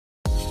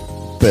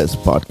best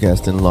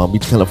podcast in Long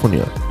Beach,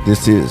 California.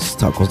 This is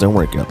Tacos and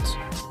Workouts.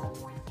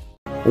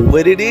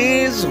 What it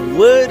is.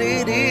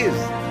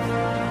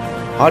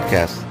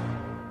 Podcast.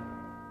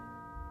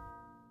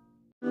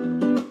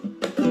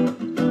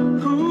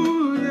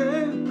 Ooh,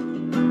 yeah.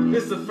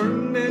 It's the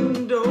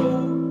Fernando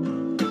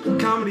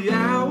Comedy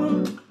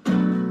Hour.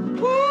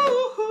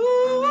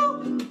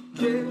 Woo,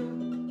 yeah.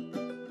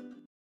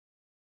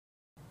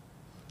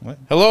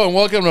 Hello and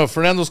welcome to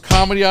Fernando's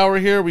Comedy Hour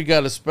here. We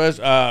got a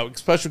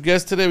special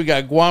guest today. We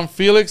got Guam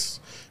Felix,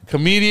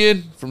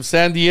 comedian from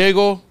San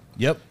Diego,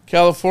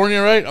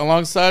 California, right?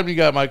 Alongside we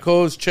got my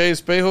co-host Che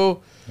Espejo,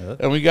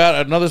 and we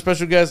got another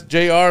special guest,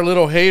 JR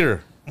Little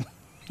Hater.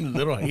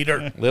 Little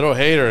hater. Little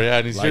Hater, yeah,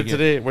 and he's here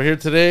today. We're here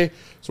today,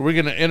 so we're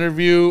going to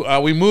interview.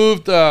 We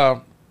moved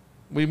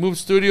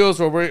studios,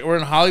 so we're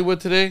in Hollywood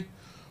today.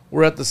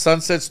 We're at the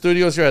Sunset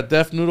Studios here at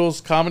Deaf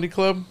Noodles Comedy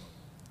Club.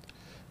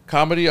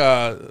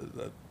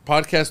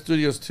 Podcast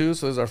studios too,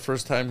 so this is our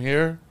first time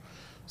here.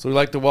 So we'd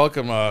like to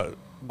welcome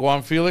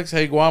Guam Felix.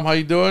 Hey Guam, how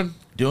you doing?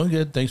 Doing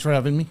good. Thanks for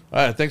having me.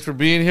 All right, thanks for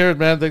being here,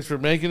 man. Thanks for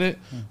making it.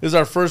 This is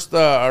our first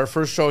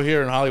show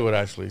here in Hollywood,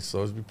 actually,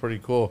 so it's be pretty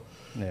cool.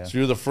 Yeah. So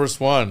you're the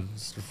first one.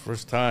 It's your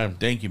first time.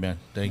 Thank you, man.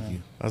 Thank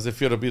you. How's it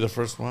feel to be the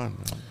first one?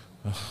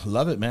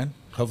 Love it, man.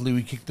 Hopefully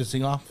we kick this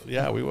thing off.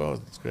 Yeah, we will.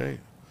 It's great.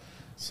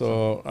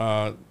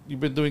 So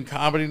you've been doing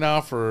comedy now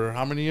for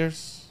how many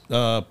years?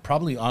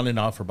 Probably on and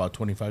off for about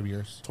 25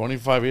 years.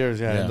 25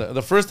 years, yeah. And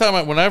the first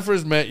time when I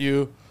first met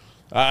you,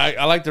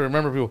 I like to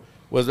remember people,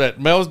 was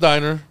at Mel's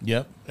Diner.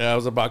 Yep. Yeah, it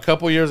was about a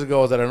couple years ago.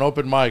 I was at an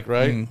open mic,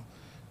 right? Mm-hmm.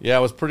 Yeah,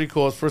 it was pretty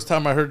cool. It was the first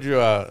time I heard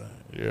you. I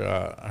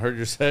heard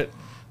your set.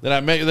 Then I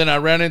met you. Then I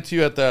ran into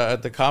you at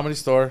the Comedy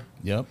Store.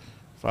 Yep.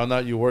 Found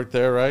out you worked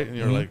there, right? And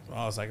you're like, oh,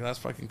 I was like, that's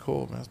fucking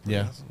cool, man.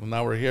 That's awesome. Well,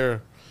 now we're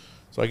here,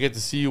 so I get to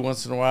see you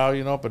once in a while,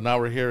 you know. But now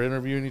we're here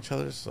interviewing each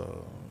other,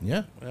 so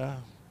yeah.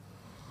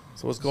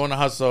 So what's going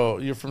on? So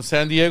you're from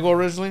San Diego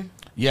originally?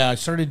 Yeah, I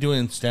started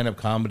doing stand-up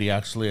comedy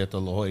actually at the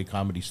La Jolla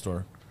Comedy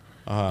Store.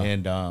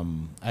 And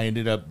I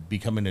ended up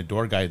becoming a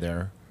door guy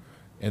there.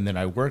 And then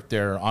I worked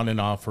there on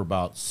and off for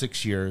about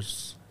 6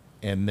 years.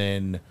 And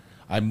then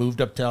I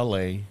moved up to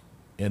L.A.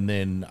 And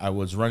then I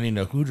was running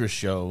a Hooters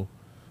show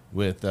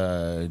with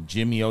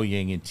Jimmy O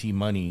Yang and T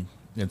Money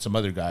and some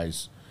other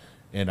guys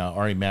and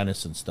Ari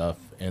Manis and stuff.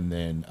 And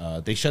then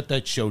they shut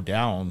that show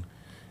down.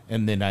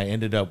 And then I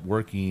ended up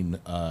working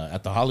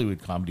at the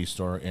Hollywood Comedy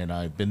Store, and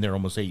I've been there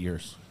almost 8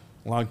 years.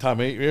 Long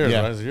time, 8 years.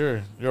 Yeah.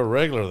 Right? You're a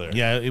regular there.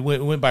 Yeah, it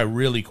went by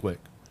really quick.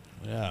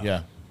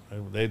 Yeah.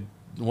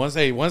 Once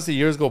the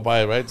years go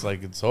by, right? It's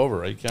like it's over,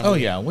 right?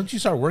 Yeah. Once you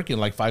start working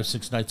like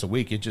 5-6 nights a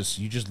week, you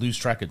just lose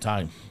track of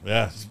time.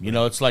 Yeah. You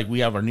know, it's like we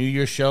have our New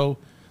Year's show.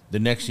 The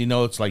next you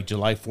know, it's like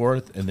July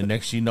 4th, and the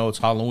next you know, it's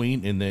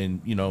Halloween, and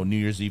then New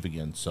Year's Eve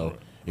again. So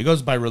it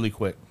goes by really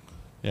quick.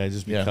 Yeah, it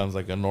just becomes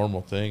like a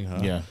normal thing,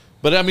 huh? Yeah.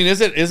 But I mean, is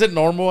it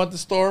normal at the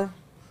store?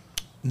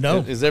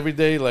 No. Is every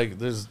day like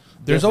there's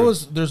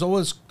always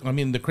I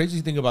mean, the crazy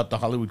thing about the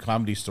Hollywood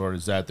Comedy Store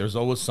is that there's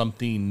always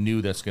something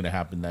new that's going to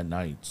happen that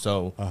night.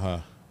 So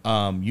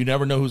you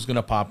never know who's going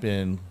to pop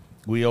in.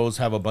 We always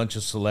have a bunch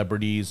of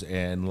celebrities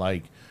and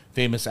like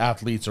famous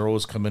athletes are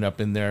always coming up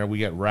in there. We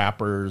get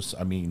rappers.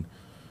 I mean,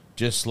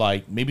 just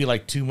like maybe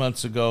like 2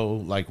 months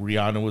ago, like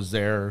Rihanna was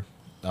there.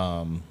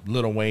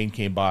 Lil Wayne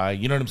came by.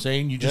 You know what I'm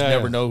saying? You just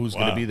never know who's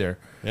going to be there.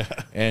 Yeah.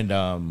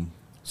 And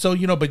so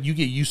but you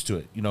get used to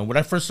it. When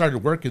I first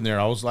started working there,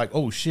 I was like,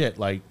 oh shit,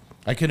 like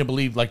I couldn't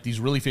believe like these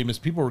really famous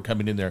people were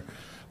coming in there.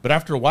 But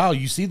after a while,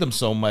 you see them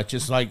so much,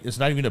 it's like it's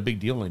not even a big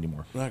deal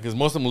anymore. Right, because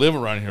most of them live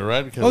around here,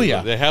 right? Because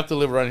they have to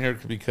live around here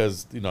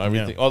because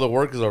everything, all the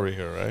work is over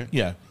here, right?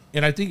 Yeah.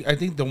 And I think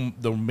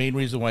the main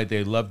reason why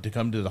they love to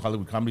come to the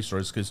Hollywood Comedy Store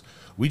is because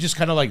we just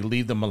kind of like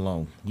leave them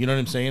alone. You know what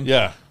I'm saying?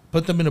 Yeah.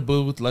 Put them in a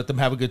booth, let them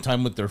have a good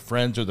time with their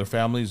friends or their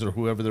families or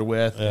whoever they're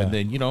with, and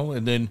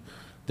then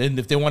then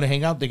if they want to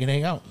hang out, they can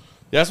hang out.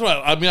 Yeah, that's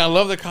what I mean. I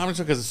love the comedy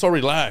store because it's so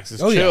relaxed.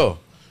 It's chill.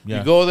 Yeah.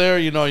 You go there,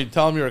 you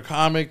tell them you're a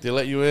comic, they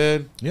let you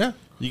in. Yeah.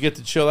 You get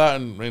to chill out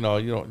and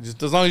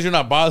just as long as you're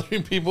not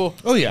bothering people.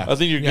 Oh yeah. I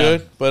think you're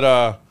good.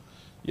 But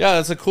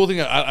that's a cool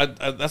thing. I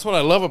that's what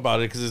I love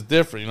about it because it's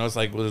different. It's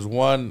like there's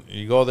one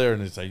you go there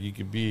and it's like you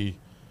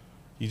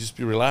just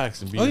be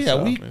relaxed and be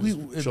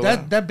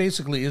yourself. That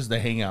basically is the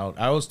hangout.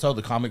 I always tell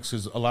the comics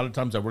because a lot of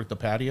times I work the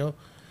patio,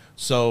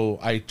 so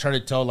I try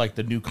to tell like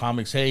the new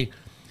comics, hey,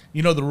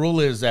 the rule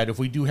is that if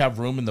we do have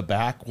room in the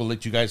back, we'll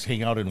let you guys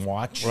hang out and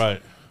watch.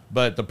 Right.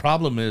 But the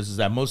problem is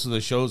that most of the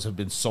shows have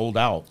been sold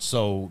out,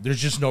 so there's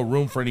just no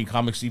room for any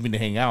comics even to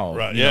hang out.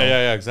 Right.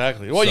 Yeah,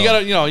 exactly. Well, so,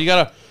 you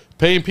gotta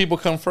paying people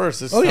come first.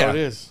 This is how it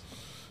is.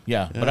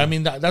 Yeah. But I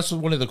mean that's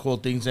one of the cool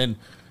things, and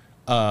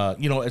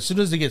as soon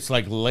as it gets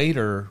like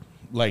later.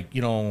 Like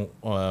during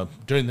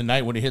the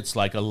night when it hits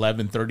like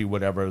 11:30,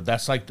 whatever,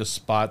 that's like the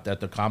spot that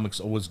the comics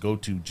always go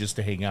to just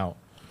to hang out.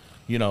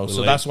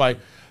 So that's why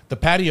the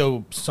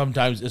patio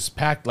sometimes is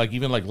packed. Like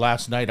even like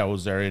last night I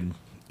was there and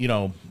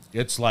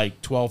it's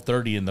like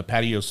 12:30 and the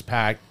patio's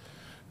packed.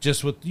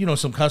 just with,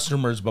 some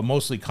customers, but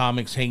mostly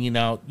comics hanging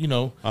out,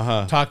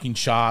 talking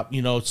shop,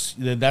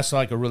 that's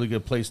like a really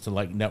good place to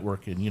like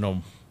network and,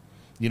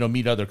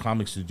 meet other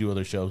comics to do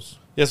other shows.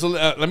 Yeah, so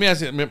let me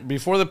ask you,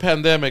 before the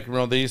pandemic,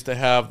 they used to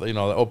have, the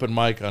open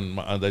mic on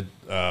the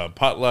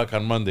potluck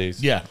on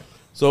Mondays. Yeah.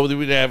 So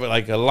we'd have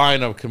like a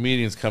line of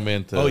comedians come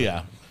in to. Oh,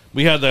 yeah.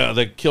 We had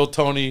the Kill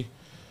Tony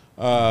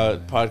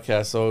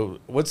podcast. So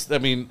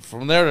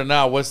from there to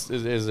now,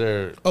 is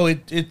there? Oh,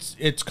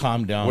 it's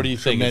calmed down. What do you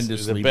think?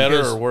 Is it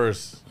better or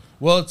worse?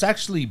 Well, it's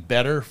actually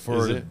better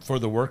for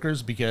the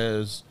workers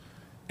because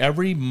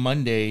every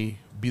Monday,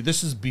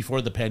 this is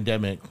before the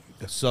pandemic,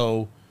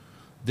 so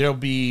there'll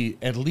be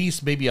at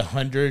least maybe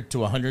 100 to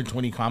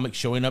 120 comics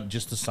showing up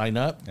just to sign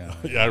up. Yeah,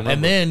 I remember.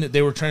 And then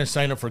they were trying to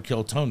sign up for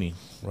Kill Tony.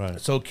 Right.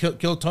 So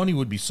Kill Tony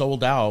would be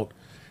sold out.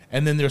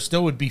 And then there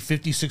still would be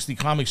 50, 60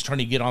 comics trying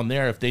to get on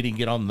there if they didn't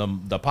get on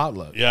the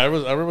potluck. Yeah, it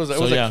was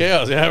a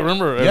chaos. Yeah, I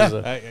remember.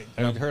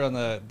 I've heard on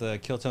the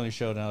Kill Tony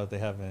show now that they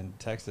have in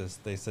Texas,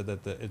 they said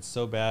that it's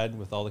so bad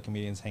with all the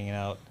comedians hanging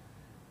out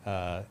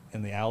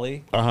in the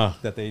alley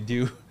that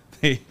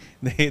they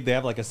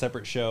have like a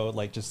separate show,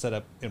 like just set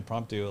up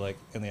impromptu, like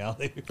in the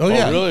alley. Oh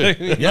yeah,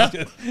 really? Yeah.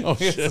 Oh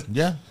shit.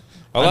 Yeah.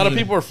 A lot of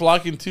people are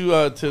flocking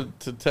to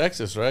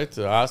Texas, right?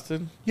 To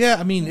Austin. Yeah,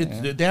 I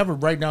mean, they have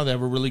right now. They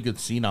have a really good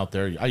scene out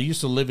there. I used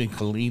to live in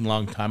Killeen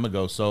long time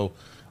ago, so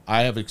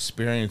I have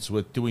experience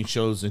with doing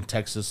shows in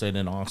Texas and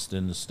in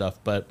Austin and stuff.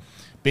 But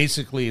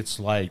basically, it's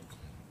like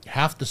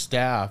half the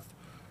staff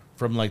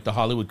from like the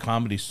Hollywood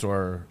Comedy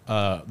Store.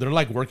 They're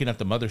like working at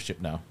the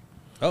mothership now.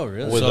 Oh,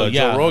 really? With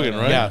Joe Rogan,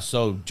 right? Yeah.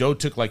 So Joe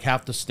took like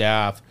half the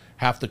staff,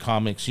 half the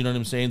comics. You know what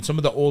I'm saying? Some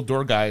of the old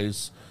door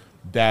guys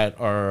that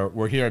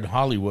were here in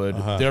Hollywood,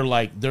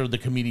 they're the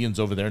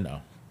comedians over there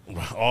now.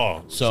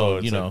 Oh, so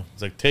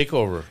it's like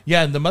takeover.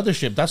 Yeah, and the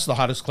mothership, that's the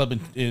hottest club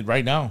in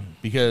right now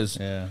because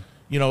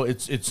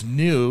it's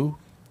new.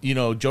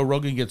 Joe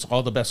Rogan gets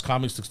all the best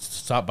comics to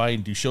stop by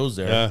and do shows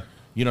there.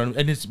 Yeah.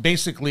 And it's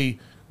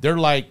basically they're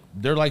like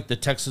the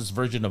Texas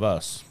version of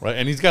us. Right,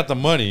 and he's got the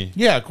money.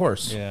 Yeah, of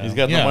course. Yeah. He's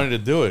got the money to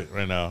do it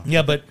right now.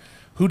 Yeah, but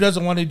who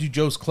doesn't want to do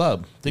Joe's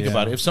Club? Think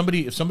about it. If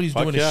somebody's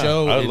doing a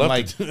show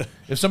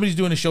if somebody's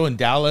doing a show in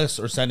Dallas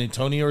or San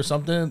Antonio or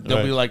something,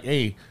 they'll be like,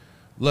 "Hey,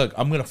 look,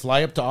 I'm going to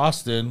fly up to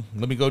Austin.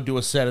 Let me go do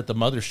a set at the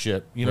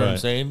mothership." You know what I'm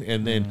saying?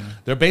 And then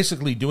they're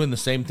basically doing the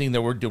same thing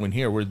that we're doing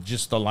here. Where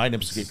just the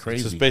lineups get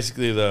crazy. It's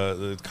basically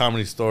the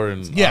Comedy Store in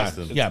Austin.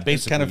 Yeah, basically.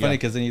 It's kind of funny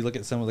because then you look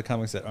at some of the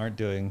comics that aren't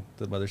doing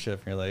the mothership,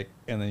 and you're like,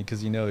 and then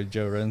because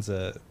Joe runs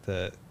the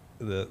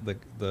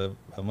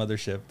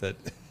mothership that.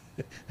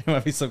 There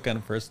might be some kind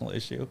of personal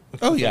issue.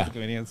 Oh yeah,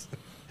 comedians.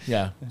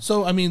 Yeah.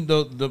 So I mean,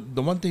 the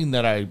one thing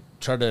that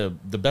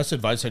the best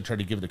advice I try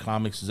to give to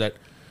comics is that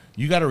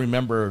you got to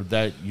remember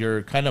that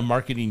you're kind of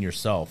marketing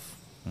yourself.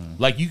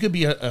 Like you could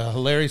be a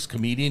hilarious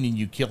comedian and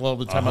you kill all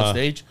the time on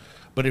stage,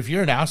 but if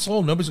you're an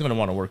asshole, nobody's going to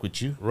want to work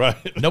with you. Right.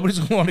 Nobody's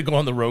going to want to go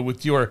on the road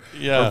with you or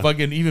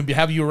fucking even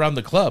have you around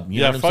the club.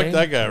 You know what I'm fuck saying?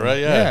 that guy, right?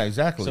 Yeah,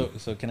 exactly.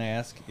 So can I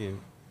ask you,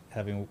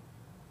 having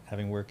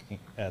worked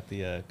at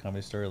the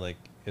Comedy Store, like,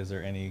 is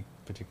there any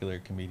particular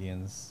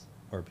comedians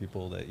or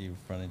people that you've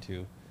run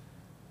into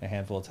a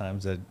handful of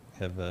times that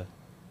have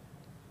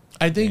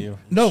I think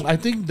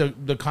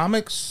the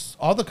comics,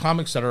 all the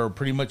comics that are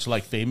pretty much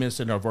like famous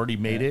and have already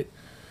made it,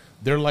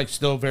 they're like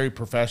still very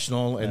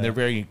professional and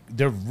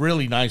they're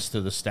really nice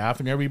to the staff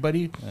and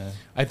everybody.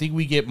 I think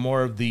we get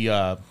more of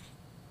the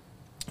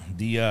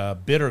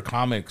bitter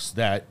comics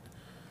that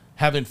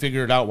haven't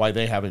figured out why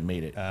they haven't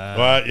made it.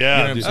 But you know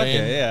what I'm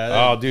saying? Okay,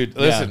 yeah. Oh, dude,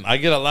 listen, I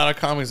get a lot of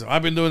comments.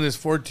 I've been doing this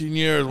 14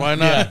 years. Why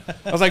not?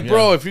 I was like,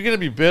 bro, if you're gonna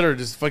be bitter,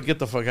 just get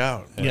the fuck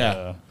out.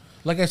 Yeah.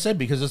 Like I said,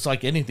 because it's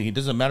like anything. It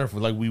doesn't matter if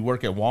we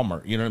work at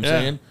Walmart. You know what I'm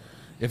saying?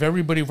 If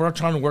we're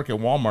trying to work at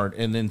Walmart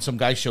and then some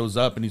guy shows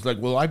up and he's like,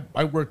 well,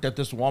 I worked at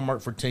this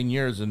Walmart for 10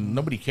 years and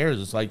nobody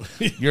cares. It's like,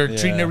 you're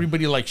treating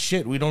everybody like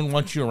shit. We don't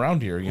want you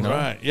around here, you know?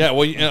 Right. Yeah.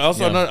 Well, and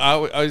also, I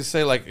always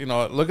say, like,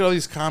 look at all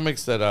these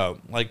comics that,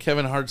 like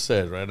Kevin Hart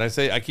said, right? And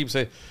I keep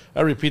saying,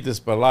 I repeat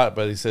this a lot,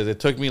 but he says, it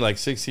took me like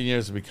 16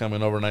 years to become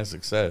an overnight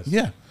success.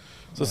 Yeah.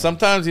 So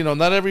sometimes,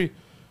 not every,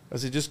 I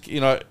say just,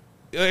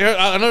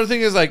 another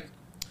thing is like,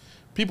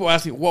 people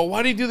ask me, well,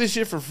 why do you do this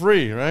shit for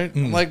free, right?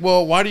 I'm like,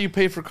 well, why do you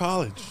pay for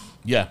college?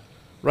 Yeah.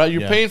 Right?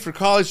 You're paying for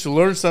college to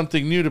learn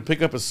something new, to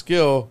pick up a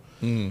skill.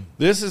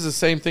 This is the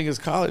same thing as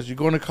college. You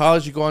go into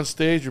college, you go on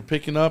stage, you're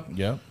picking up.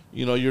 Yeah.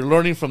 You're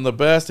learning from the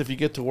best if you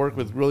get to work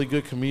with really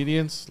good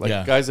comedians.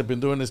 Like guys that have been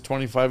doing this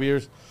 25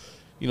 years.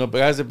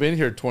 Guys that have been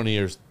here 20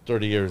 years,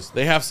 30 years.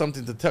 They have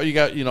something to tell you.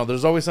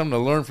 There's always something to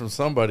learn from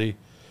somebody.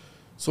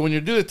 So when you're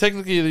doing it,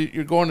 technically,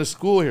 you're going to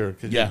school here.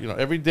 Because,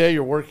 every day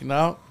you're working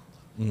out.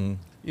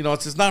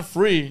 It's not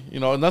free.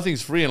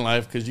 Nothing's free in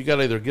life because you got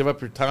to either give up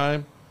your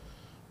time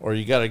or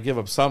you got to give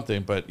up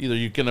something. But either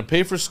you're going to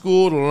pay for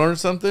school to learn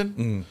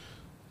something.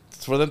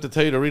 It's for them to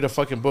tell you to read a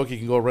fucking book you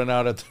can go rent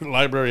out at the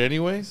library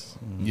anyways.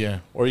 Yeah.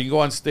 Or you can go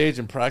on stage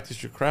and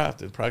practice your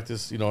craft and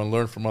practice, and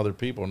learn from other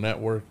people,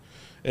 network,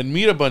 and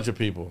meet a bunch of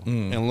people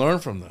and learn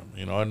from them,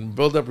 and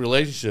build up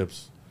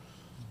relationships.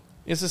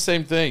 It's the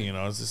same thing, you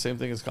know. It's the same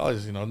thing as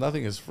college. You know,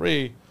 nothing is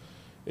free.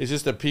 It's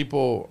just that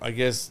people, I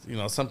guess, you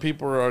know, some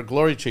people are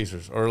glory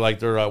chasers, or like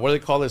they're what do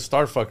they call it,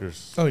 star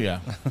fuckers. Oh yeah.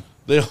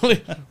 They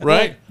only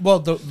right. Well,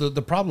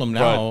 the problem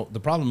now, the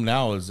problem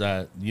now is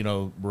that, you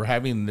know, we're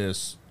having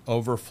this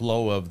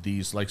overflow of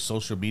these like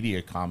social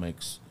media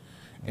comics,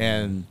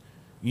 and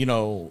you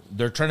know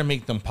they're trying to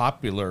make them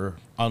popular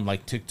on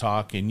like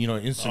TikTok and, you know,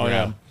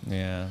 Instagram. Oh,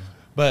 yeah.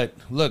 But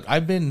look,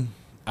 I've been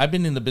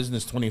in the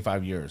business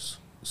 25 years.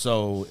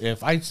 So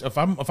if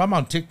I'm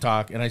on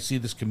TikTok and I see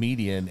this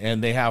comedian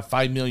and they have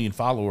 5 million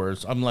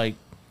followers, I'm like,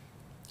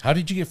 how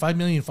did you get 5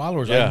 million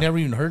followers? Yeah. I've never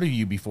even heard of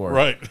you before.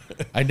 Right.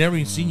 I never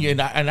even seen you,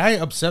 and I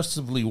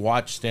obsessively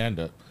watch stand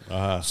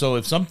up. So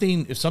if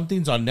something's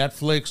on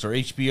Netflix or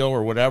HBO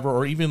or whatever,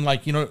 or even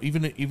like, you know,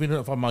 even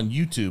if I'm on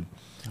YouTube,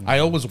 I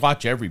always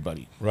watch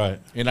everybody. Right.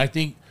 And I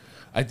think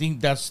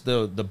that's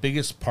the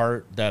biggest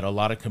part that a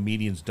lot of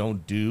comedians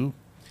don't do,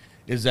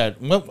 is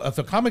that, well, if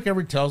a comic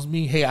ever tells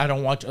me, hey, I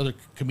don't watch other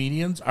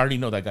comedians, I already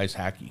know that guy's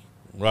hacky.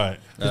 Right.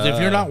 Because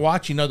if you're not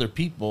watching other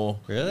people,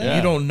 Really?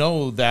 you don't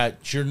know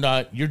that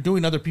you're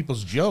doing other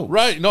people's jokes.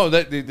 Right. No,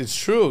 that it's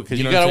true, because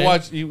You you, know gotta what I'm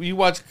watch. You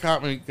watch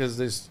comedy because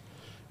it's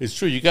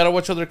true. You gotta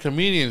watch other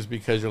comedians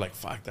because you're like,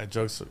 fuck, that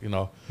joke's, you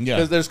know. Yeah.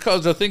 Because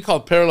there's a thing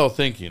called parallel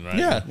thinking, right?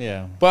 Yeah.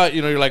 Yeah. But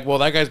you know, you're like, well,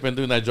 that guy's been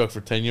doing that joke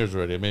for 10 years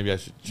already. Maybe I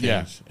should change.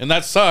 Yeah. And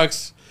that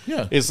sucks.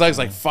 Yeah. It sucks.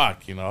 Like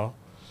fuck, you know.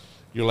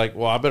 You're like,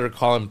 well, I better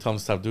call him and tell him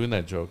to stop doing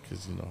that joke,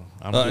 because, you know,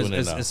 I'm doing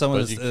it now. As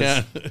someone But you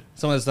can't.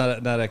 someone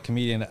that's not a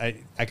comedian,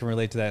 I can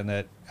relate to that, in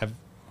that I've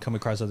come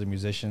across other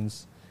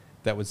musicians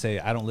that would say,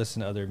 I don't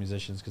listen to other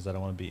musicians because I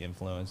don't want to be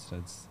influenced.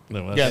 It's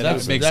No, Yeah,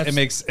 that's- it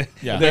makes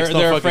yeah. they're Makes no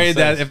they're fucking afraid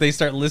that sense. if they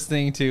start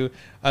listening to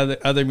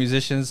other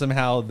musicians,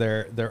 somehow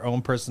their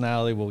own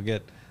personality will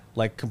get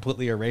like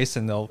completely erased,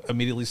 and they'll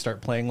immediately start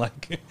playing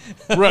like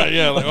right.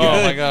 Yeah. Like,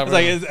 oh my god.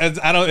 it's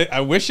like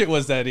I wish it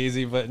was that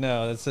easy, but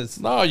no, it's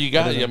No, you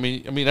got it. I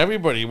mean,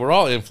 everybody. We're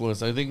all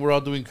influenced. I think we're all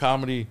doing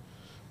comedy.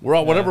 We're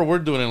all whatever we're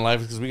doing in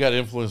life because we got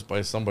influenced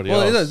by somebody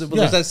well, else.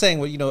 there's that saying,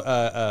 well, you know,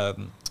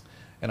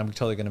 and I'm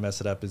totally gonna mess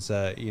it up. Is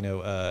you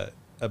know,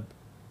 a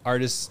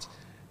artist,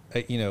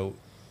 you know,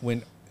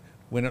 when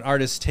an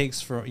artist takes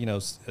from, you know,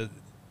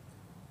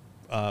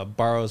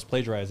 borrows,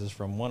 plagiarizes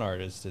from one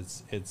artist,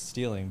 it's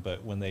stealing.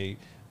 But when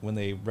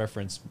they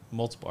reference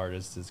multiple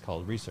artists, it's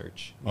called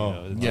research. You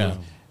know? yeah.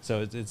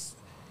 So it's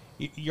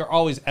you're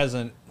always, as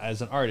an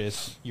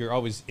artist, you're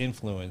always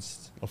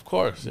influenced Of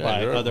course, yeah,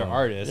 by you're other everyone.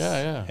 artists.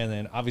 Yeah, yeah. And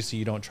then obviously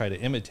you don't try to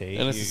imitate.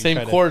 And it's You the same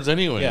try to- chords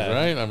anyways, yeah.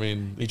 right? I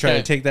mean, You try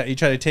to take that. You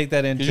try to take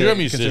that into you're a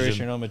musician.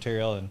 consideration, your own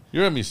material, and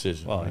You're a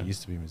musician. well, right? I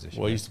used to be a musician.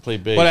 Well, I used to play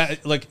bass.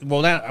 But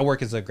now I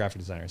work as a graphic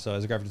designer. So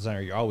as a graphic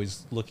designer, you're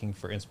always looking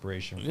for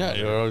inspiration. From yeah,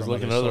 you're always from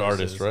looking at other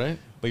artists, sources, right?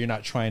 But you're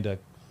not trying to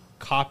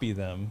copy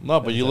them. No,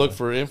 but you look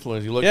for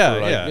influence. You look for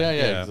like,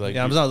 yeah. It's like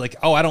I'm not like,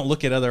 oh, I don't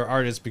look at other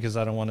artists because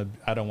I don't want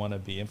to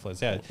be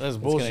influenced. Yeah, That's it's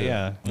bullshit.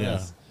 yeah.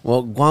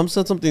 Well, Guam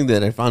said something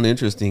that I found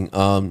interesting.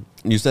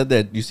 You said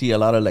that you see a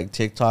lot of like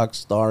TikTok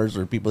stars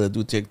or people that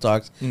do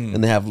TikToks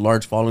and they have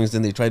large followings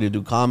and they try to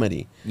do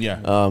comedy.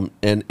 Yeah.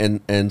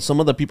 And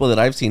some of the people that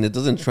I've seen, it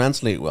doesn't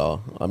translate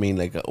well. I mean,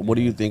 like, what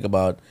do you think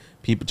about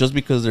people just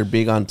because they're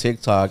big on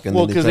TikTok and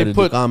well, then they because try they to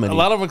put do comedy? a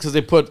lot of them because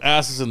they put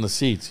asses in the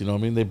seats. You know what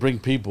I mean? They bring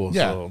people.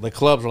 Yeah. So the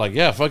clubs are like,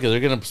 yeah, fuck it.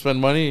 They're gonna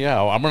spend money.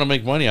 Yeah, I'm gonna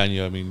make money on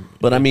you. I mean,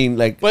 But I mean,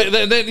 like, but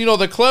then you know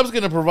the club's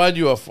gonna provide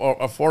you a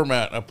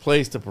format, a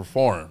place to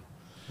perform.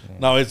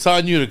 Now it's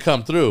on you to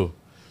come through.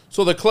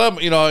 So the club,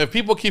 you know, if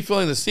people keep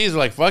filling the seats, they're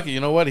like, fuck it, you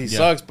know what? He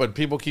sucks, but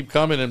people keep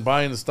coming and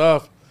buying the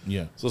stuff.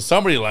 Yeah. So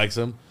somebody likes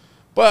him.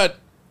 But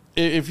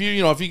if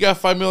you got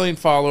 5 million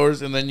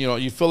followers and then, you know,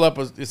 you fill up,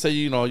 say,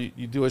 you know,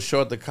 you do a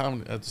show at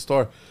the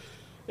store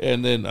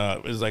and then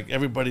it's like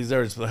everybody's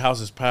there. The house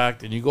is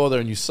packed and you go there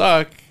and you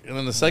suck. And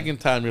then the second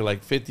time you're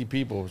like 50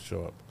 people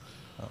show up.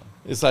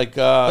 It's like,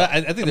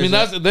 I think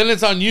then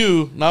it's on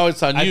you. Now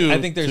it's on you.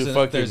 I think there's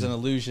to there's an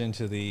allusion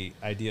to the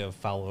idea of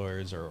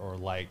followers or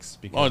likes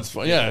because Oh, it's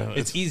fun. Yeah,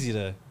 it's easy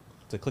to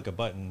click a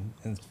button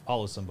and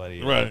follow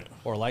somebody, Right.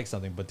 or like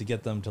something, but to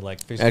get them to like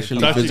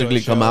Actually come to a physically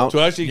come show, out. to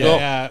actually go.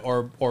 yeah,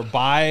 or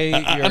buy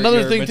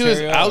Another your thing too is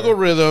material,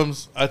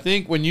 algorithms. I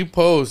think when you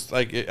post,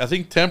 like I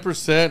think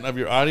 10% of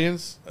your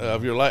audience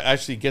of your life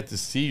actually get to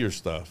see your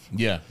stuff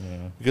Yeah.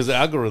 because of the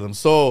algorithm.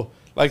 So,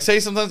 like, say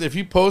sometimes if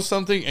you post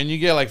something and you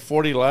get like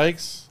 40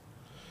 likes,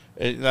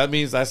 that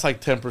means that's like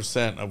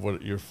 10% of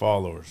what your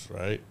followers,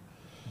 right?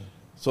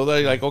 So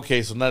they're like,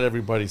 okay, so not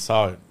everybody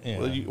saw it.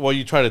 Yeah. Well,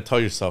 you try to tell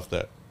yourself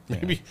that.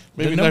 Maybe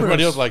The not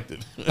everybody numbers- else liked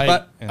it.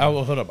 I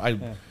will hold up.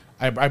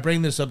 I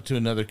bring this up to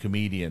another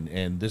comedian,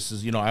 and this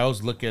is, you know, I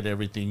always look at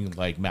everything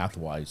like math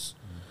wise.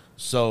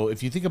 So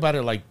if you think about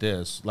it like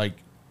this, like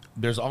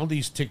there's all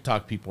these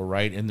TikTok people,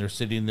 right? And they're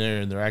sitting there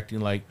and they're acting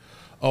like,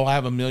 oh, I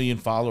have 1 million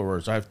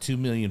followers. I have 2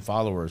 million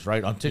followers,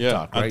 right? On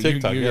TikTok, on right?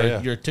 TikTok,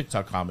 You're a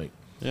TikTok comic.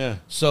 Yeah.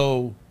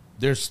 So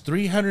there's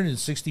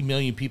 360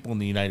 million people in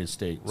the United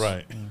States.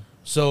 Right.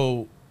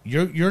 So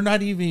you're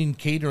not even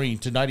catering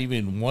to not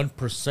even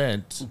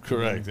 1%.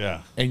 Correct.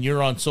 Yeah. And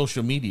you're on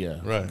social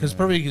media, Right. Because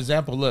perfect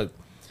example. Look,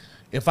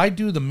 if I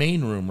do the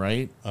main room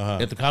right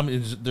at the comedy,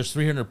 there's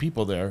 300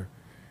 people there.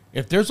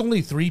 If there's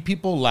only 3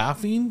 people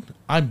laughing,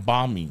 I'm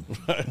bombing.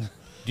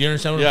 Do you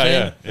understand what I'm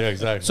saying? Yeah,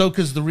 exactly. So,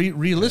 because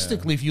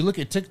realistically, if you look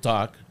at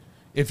TikTok,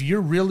 if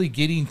you're really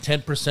getting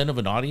 10% of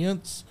an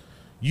audience,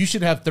 you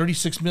should have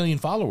 36 million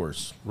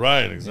followers.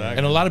 Right, exactly.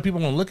 And a lot of people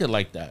don't look at it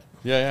like that.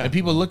 Yeah. And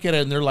people look at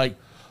it and they're like,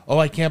 "Oh,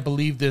 I can't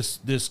believe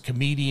this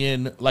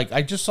comedian." Like,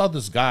 I just saw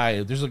this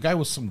guy. There's a guy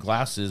with some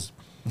glasses,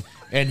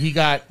 and he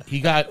got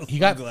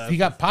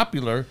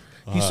popular.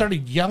 He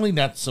started yelling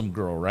at some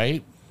girl.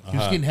 Right? He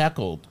was getting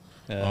heckled.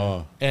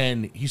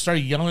 And he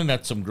started yelling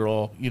at some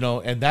girl,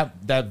 and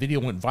that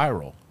video went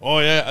viral. Oh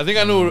yeah, I think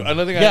I knew.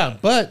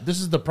 But this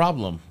is the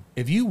problem.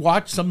 If you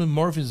watch some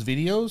more of his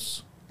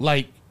videos,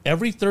 like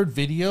every third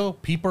video,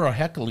 people are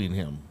heckling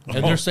him,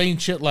 and they're saying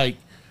shit like,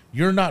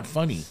 "You're not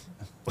funny."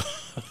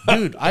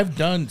 Dude,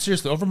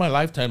 seriously, over my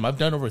lifetime, I've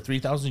done over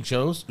 3,000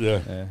 shows.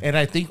 Yeah. And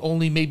I think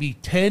only maybe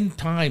 10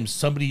 times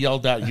somebody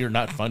yelled out, "You're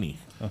not funny."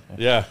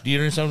 Yeah. Do you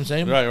understand what I'm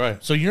saying?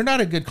 Right. So you're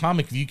not a good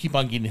comic if you keep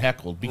on getting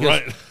heckled,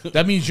 because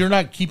that means you're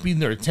not keeping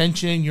their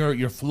attention.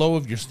 Your flow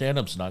of your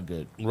stand-up's not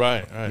good.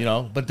 Right.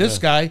 But this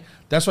guy,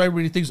 that's why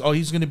everybody thinks, oh,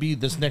 he's going to be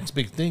this next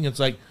big thing. It's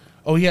like,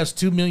 oh, he has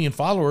 2 million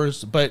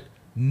followers, but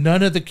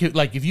none of the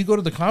like, if you go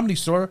to the Comedy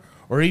Store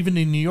or even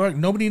in New York,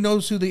 nobody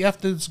knows who the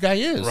F this guy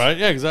is. Right?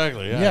 Yeah,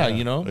 exactly. Yeah.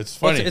 It's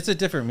funny. Well, it's a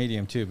different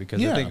medium too,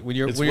 because I think when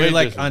you're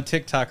like different. On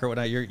TikTok or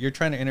whatnot, you're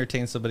trying to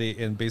entertain somebody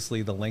in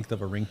basically the length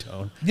of a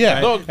ringtone. Yeah.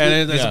 Right? No,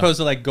 and as opposed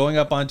to like going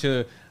up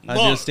onto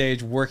a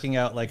stage, working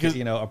out like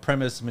a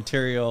premise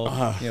material,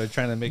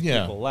 trying to make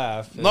people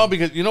laugh. No,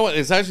 because you know what?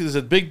 It's actually there's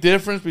a big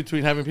difference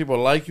between having people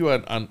like you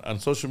on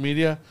social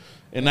media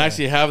and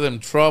actually have them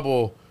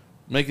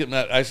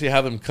actually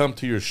have them come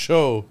to your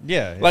show.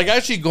 Yeah. Like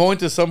actually going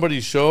to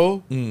somebody's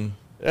show.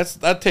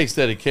 That takes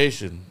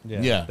dedication.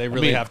 Yeah. They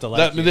really have to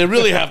like you. They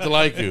really have to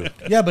like you.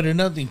 Yeah, but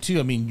another thing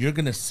too, you're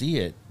going to see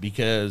it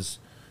because,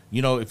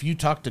 if you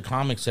talk to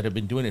comics that have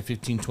been doing it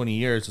 15, 20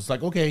 years, it's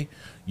like, okay,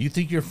 you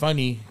think you're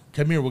funny,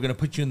 come here, we're going to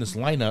put you in this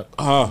lineup,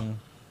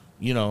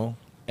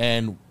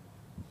 and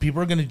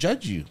people are going to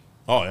judge you.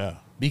 Oh, yeah.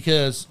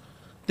 Because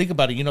think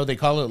about it, they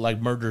call it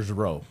like Murder's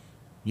Row.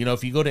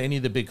 If you go to any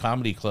of the big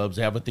comedy clubs,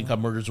 they have a thing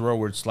called Murder's Row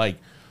where it's like,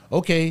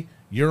 okay,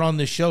 you're on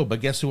this show, but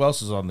guess who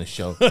else is on this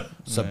show?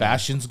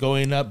 Sebastian's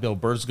going up, Bill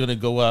Burr's going to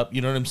go up, you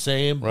know what I'm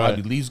saying? Right.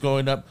 Bobby Lee's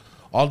going up,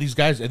 all these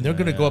guys, and they're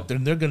going to go up there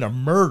and they're going to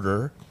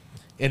murder.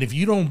 And if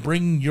you don't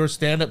bring your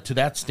stand-up to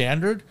that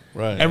standard,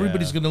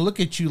 everybody's going to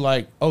look at you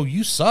like, oh,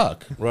 you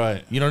suck.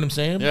 Right. You know what I'm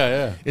saying?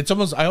 Yeah. It's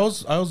almost, I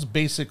always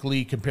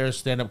basically compare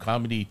stand-up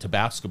comedy to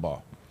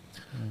basketball.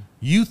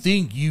 You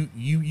think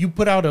you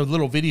put out a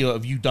little video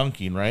of you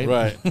dunking, right?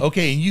 Right.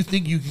 Okay, and you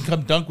think you can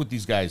come dunk with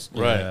these guys.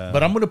 Right. Yeah.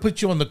 But I'm going to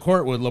put you on the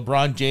court with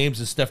LeBron James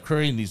and Steph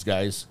Curry and these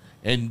guys,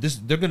 and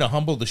they're going to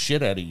humble the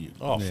shit out of you.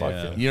 Oh, fuck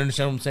yeah. You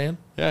understand what I'm saying?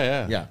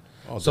 Yeah. Yeah.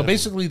 Oh, So definitely.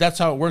 basically, that's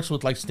how it works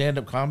with like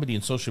stand-up comedy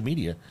and social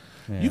media.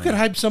 You can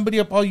hype somebody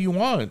up all you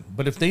want,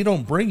 but if they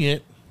don't bring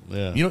it,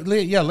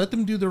 let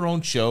them do their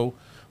own show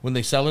when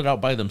they sell it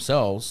out by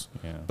themselves.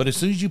 Yeah. But as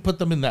soon as you put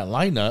them in that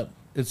lineup,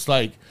 it's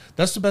like,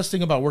 that's the best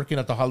thing about working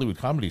at the Hollywood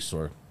Comedy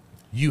Store.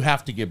 You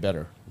have to get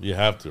better. You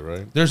have to,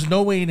 right? There's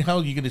no way in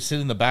hell you're going to sit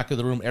in the back of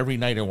the room every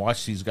night and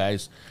watch these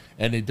guys,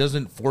 and it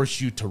doesn't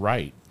force you to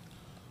write.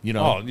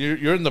 Oh,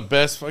 you're in the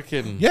best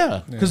fucking...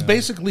 Yeah, because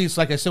basically, it's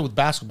like I said with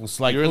basketball. It's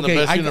like, You're in the okay,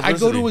 best I go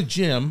university. to a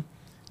gym,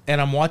 and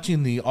I'm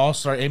watching the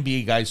all-star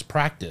NBA guys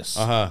practice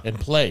and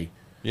play.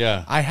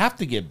 Yeah. I have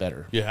to get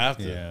better. You have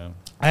to. Yeah.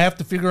 I have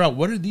to figure out,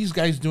 what are these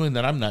guys doing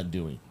that I'm not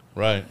doing?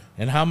 Right.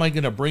 And how am I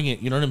going to bring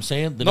it? You know what I'm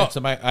saying? Next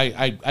time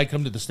I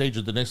come to the stage,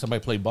 or the next time I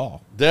play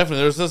ball.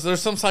 Definitely.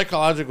 There's some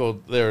psychological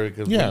there.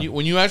 Because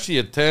when you actually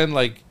attend,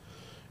 like,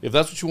 if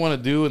that's what you want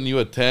to do and you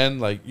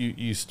attend, like,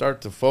 you start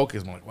to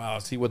focus. I'm like, wow, I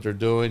see what they're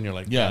doing. You're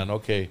like, man,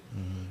 okay.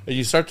 And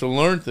you start to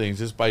learn things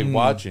just by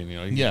watching,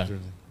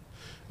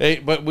 Hey,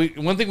 but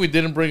one thing we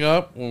didn't bring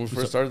up when we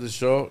first started the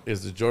show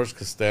is the George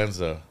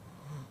Costanza.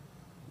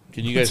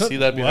 Can you guys see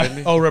that behind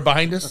me? Oh, right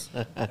behind us?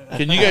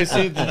 Can you guys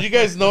see? Did you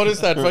guys notice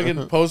that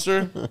fucking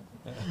poster?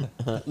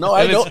 No,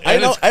 I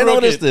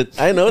noticed it.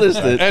 I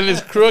noticed it. And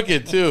it's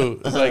crooked too.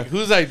 It's like,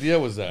 whose idea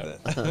was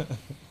that?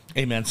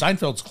 Hey man,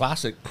 Seinfeld's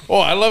classic. Oh,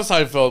 I love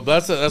Seinfeld.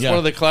 That's one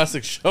of the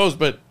classic shows.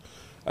 But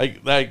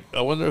I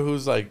wonder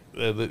who's like,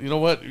 you know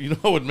what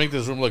would make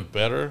this room look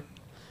better?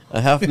 A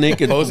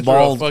half-naked, Poster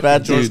bald, of fat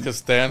fucking George dude.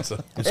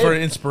 Costanza. It's for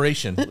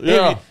inspiration.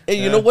 Yeah. Hey,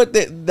 you know what?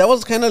 That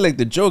was kind of like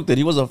the joke that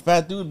he was a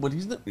fat dude, but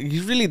he's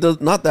really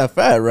not that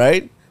fat,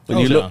 right? When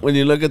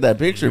you look at that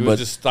picture, He was but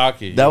just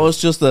stocky. that was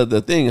just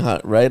the thing,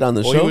 right, on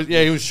the show.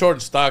 He was short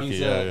and stocky.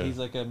 He's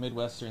like a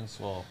Midwestern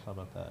swole. How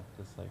about that?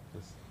 Just like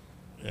this.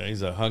 Yeah,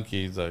 he's a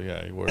hunky.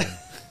 He wears.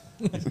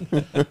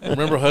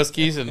 Remember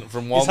Huskies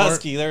from Walmart? He's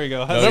husky. There we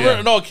go. Husky.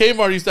 Remember? No,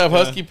 Kmart used to have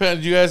husky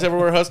pants. Did you guys ever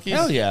wear Huskies?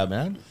 Hell yeah,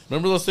 man.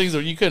 Remember those things?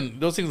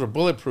 Those things were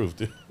bulletproof,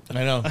 dude.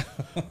 I know.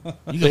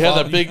 They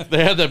had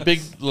that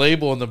big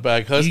label in the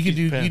back. Husky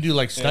You pants. could do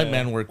like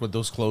stuntman work with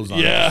those clothes on.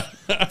 Yeah.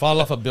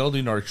 Fall off a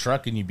building or a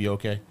truck and you'd be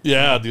okay.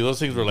 Yeah, dude, those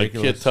things were like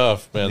Ridiculous. kid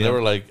tough, man. Yeah. They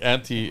were like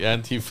anti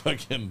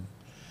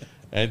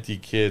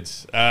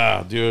kids.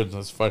 Ah, dude,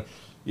 that's fun.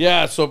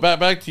 Yeah, so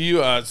back to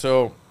you.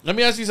 So let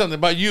me ask you something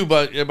about you,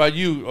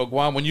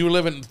 Guam. When you were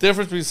living, the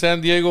difference between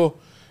San Diego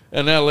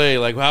and LA,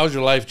 like how's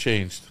your life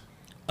changed?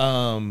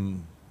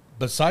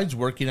 Besides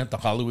working at the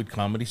Hollywood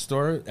Comedy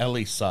Store,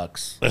 LA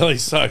sucks. LA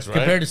sucks, right?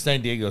 Compared to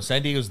San Diego.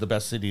 San Diego's the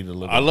best city to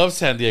live in. I love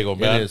San Diego,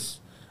 man. It is.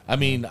 I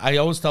mean, I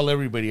always tell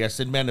everybody, I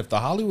said, man, if the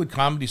Hollywood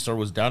Comedy Store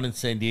was down in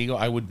San Diego,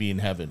 I would be in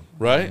heaven.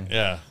 Right?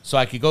 Yeah. So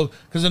I could go.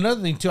 Because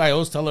another thing, too, I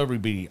always tell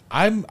everybody,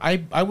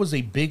 I was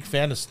a big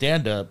fan of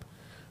stand-up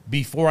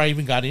before I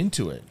even got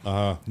into it.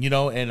 You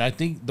know, and I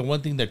think the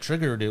one thing that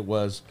triggered it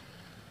was,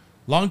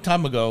 long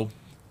time ago,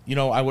 you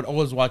know, I would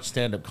always watch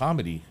stand-up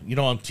comedy, you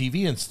know, on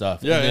TV and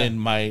stuff. Yeah, and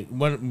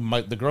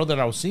then the girl that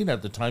I was seeing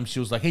at the time, she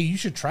was like, hey, you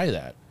should try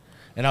that.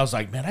 And I was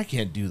like, man, I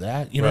can't do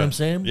that. You know what I'm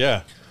saying?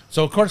 Yeah.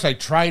 So, of course, I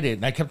tried it,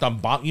 and I kept on,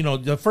 you know,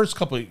 the first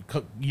couple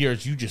of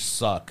years, you just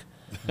suck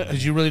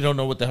because you really don't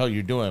know what the hell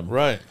you're doing.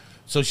 Right.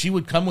 So she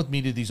would come with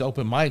me to these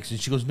open mics, and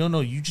she goes, no,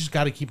 you just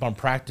got to keep on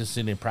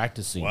practicing and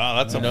practicing. Wow,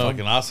 that's a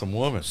fucking awesome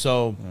woman.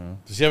 So,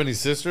 does she have any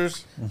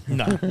sisters?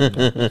 no.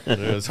 Dude,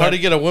 it's hard to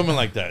get a woman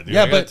like that, dude.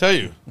 Yeah, I gotta but- tell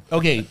you.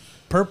 Okay,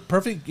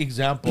 perfect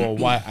example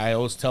why I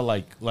always tell,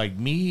 like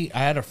me, I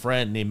had a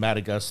friend named Matt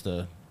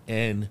Augusta,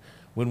 and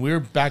when we were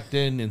back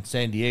then in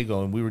San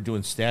Diego and we were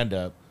doing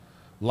stand-up,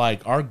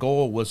 like, our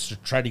goal was to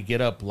try to get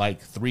up,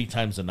 like, 3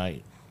 times a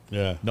night.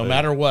 Yeah. No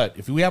matter what.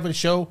 If we have a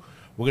show,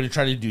 we're going to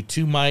try to do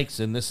 2 mics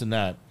and this and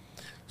that.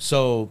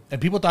 So, and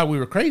people thought we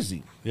were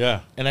crazy. Yeah.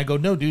 And I go,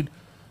 no, dude.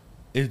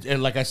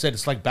 And like I said,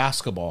 it's like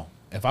basketball.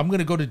 If I'm going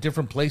to go to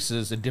different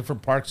places and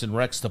different parks and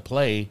recs to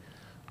play,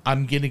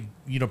 I'm going to,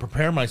 you know,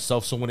 prepare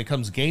myself so when it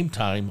comes game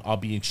time, I'll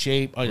be in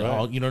shape. You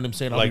know what I'm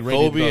saying? I'll Like be ready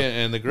Kobe to go.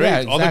 and the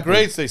greats. Yeah, All the exactly.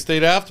 greats, they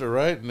stayed after,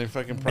 right? And they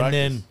fucking practiced. And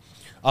then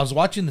I was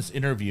watching this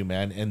interview,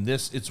 man, and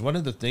it's one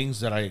of the things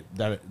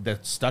that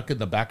stuck in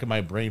the back of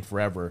my brain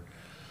forever.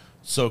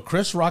 So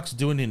Chris Rock's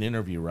doing an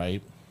interview,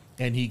 right?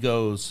 And he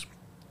goes,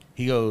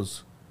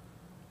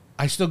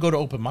 I still go to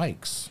open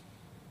mics,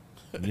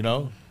 you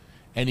know?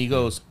 And he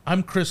goes,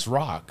 I'm Chris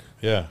Rock.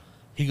 Yeah.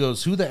 He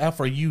goes, who the F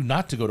are you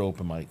not to go to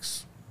open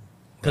mics?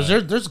 Because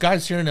there's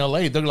guys here in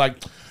LA, they're like,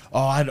 oh,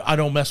 I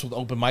don't mess with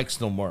open mics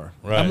no more.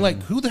 Right. I'm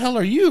like, who the hell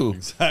are you?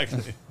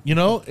 Exactly. You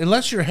know,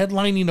 unless you're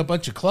headlining a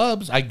bunch of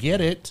clubs, I get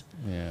it.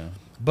 Yeah.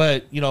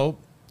 But, you know,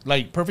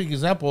 like, perfect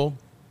example,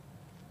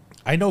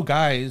 I know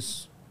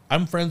guys,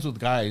 I'm friends with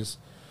guys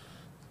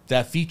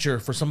that feature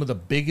for some of the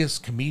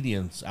biggest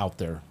comedians out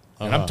there.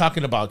 And I'm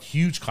talking about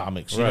huge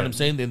comics, you know what I'm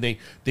saying? And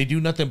they do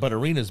nothing but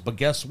arenas. But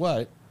guess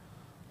what?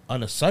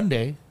 On a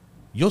Sunday,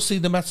 you'll see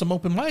them at some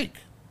open mic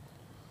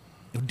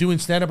doing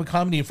stand-up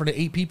comedy in front of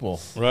 8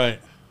 people. Right.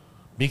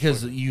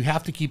 Because you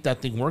have to keep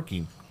that thing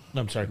working.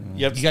 I'm sorry.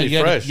 You have to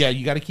stay fresh. Yeah,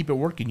 you got to keep it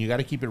working. You got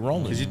to keep it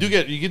rolling. Because you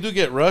do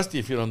get rusty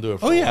if you don't do it.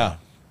 For Oh a yeah, while.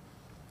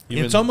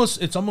 Even- it's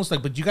almost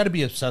like, but you got to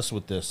be obsessed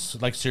with this.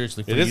 Like,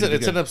 seriously, for It you is. to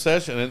It's get- an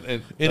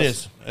obsession. It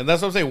is. And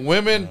that's what I'm saying.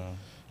 Women,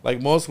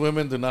 like most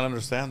women, do not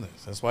understand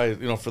this. That's why,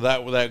 you know, for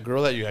that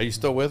girl are you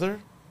still with her?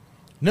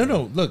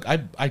 No. Look,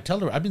 I tell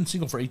her I've been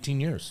single for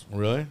 18 years,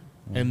 Really?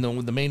 and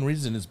the main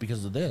reason is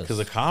because of this. Because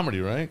of comedy,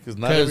 right? Because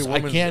not every Because I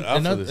woman's can't.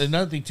 out for this.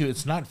 Another thing too,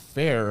 it's not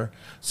fair.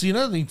 See,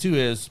 another thing too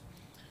is,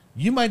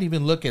 you might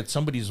even look at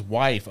somebody's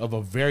wife of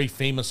a very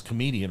famous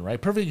comedian, right?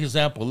 Perfect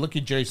example. Look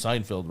at Jerry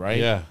Seinfeld, right?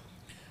 Yeah.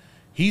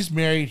 He's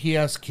married. He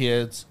has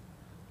kids.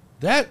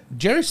 That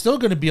Jerry's still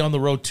going to be on the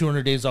road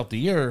 200 days out the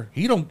year.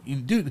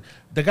 Dude,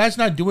 the guy's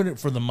not doing it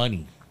for the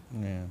money.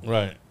 Yeah.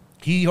 Right.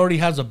 He already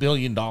has $1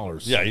 billion.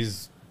 Yeah,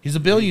 He's a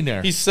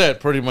billionaire. he's set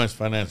pretty much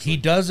financially. He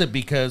does it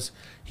because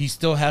he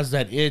still has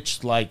that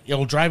itch. Like,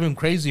 it'll drive him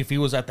crazy if he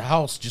was at the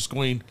house just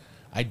going,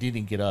 I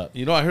didn't get up.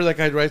 You know, I heard that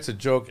guy writes a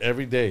joke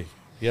every day.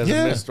 He hasn't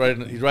Yeah. missed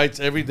writing. He writes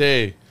every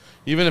day.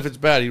 Even if it's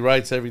bad, he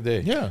writes every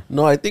day. Yeah.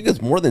 No, I think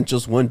it's more than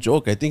just one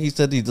joke. I think he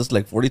said he does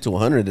like 40 to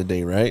 100 a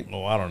day, right?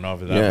 Oh, I don't know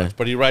if it's that Yeah. much,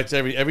 but he writes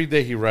every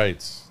day. He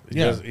writes.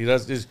 Yeah. He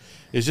does.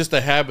 It's just a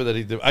habit that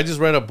he did. I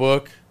just read a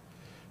book.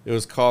 It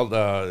was called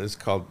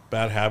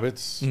Bad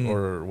Habits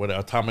or what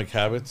Atomic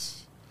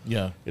Habits.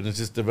 Yeah. And it's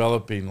just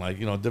developing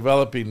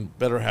developing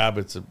better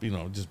habits of,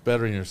 just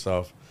bettering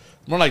yourself.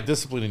 More like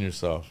disciplining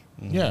yourself.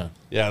 Yeah.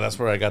 Yeah, that's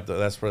where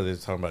that's where they're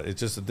talking about. It's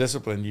just a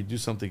discipline. You do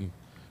something,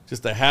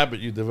 just a habit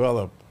you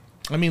develop.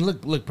 I mean,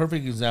 look,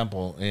 perfect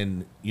example.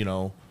 And,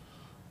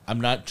 I'm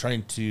not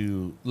trying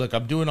to look,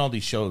 I'm doing all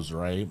these shows,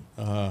 right?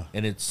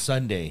 And it's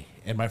Sunday,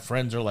 and my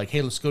friends are like,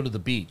 hey, let's go to the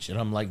beach. And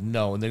I'm like,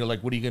 no. And they're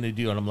like, what are you going to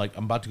do? And I'm like,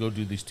 I'm about to go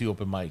do these 2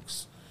 open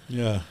mics.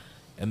 Yeah.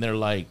 And they're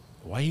like,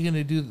 why are you going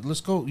to do,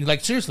 let's go.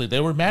 Like, seriously, they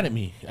were mad at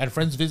me. I had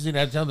friends visiting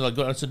out of town. They're like,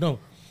 go. I said, no,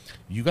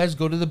 you guys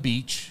go to the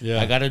beach.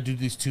 Yeah. I got to do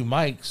these 2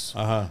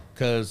 mics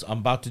because I'm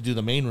about to do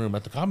the main room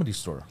at the Comedy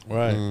Store.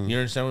 Right. You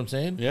understand what I'm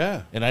saying?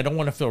 Yeah. And I don't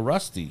want to feel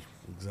rusty.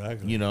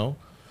 Exactly.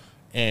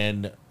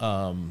 And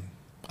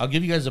I'll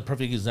give you guys a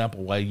perfect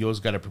example why you always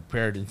got to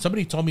prepare it. And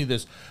somebody told me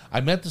this.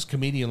 I met this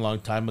comedian a long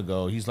time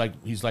ago. He's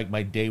like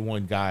my day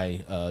one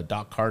guy,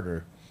 Doc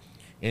Carter.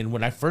 And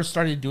when I first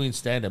started doing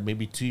stand-up,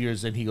 maybe 2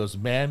 years in, he goes,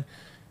 man,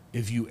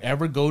 if you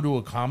ever go to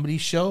a comedy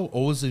show,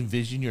 always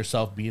envision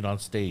yourself being on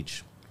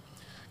stage.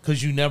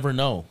 Because you never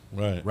know.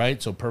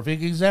 Right? So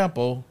perfect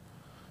example,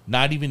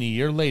 not even a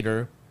year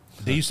later,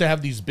 they used to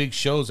have these big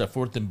shows at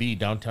 4th and B,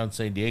 downtown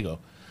San Diego.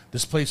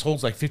 This place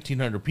holds like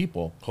 1,500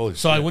 people. Holy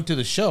shit. I went to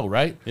the show,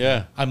 right?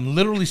 Yeah. I'm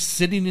literally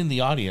sitting in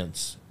the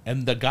audience,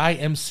 and the guy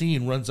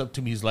emceeing runs up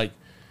to me. He's like,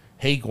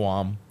 hey,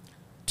 Guam,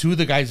 2 of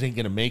the guys ain't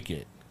going to make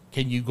it.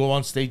 Can you go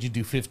on stage and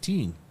do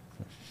 15?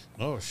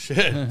 Oh,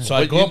 shit. So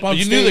I go up on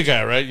stage. You knew the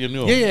guy, right? You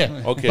knew him.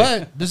 Yeah. Okay.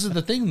 But this is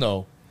the thing,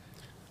 though.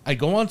 I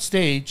go on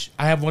stage.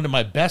 I have one of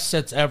my best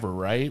sets ever,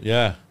 right?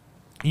 Yeah.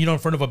 You know, in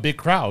front of a big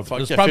crowd.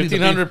 Fuck yeah,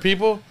 1,500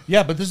 people?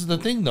 Yeah, but this is the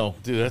thing, though.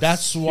 Dude,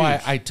 that's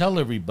why I tell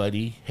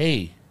everybody,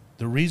 hey,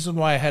 the reason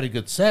why I had a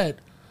good set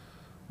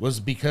was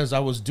because I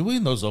was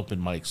doing those open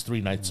mics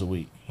 3 nights a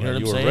week. You know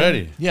what I'm saying? You were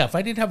ready. Yeah, if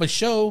I didn't have a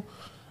show,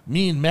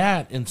 me and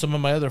Matt and some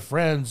of my other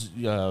friends,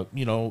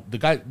 you know, the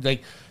guy,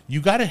 like,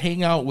 you got to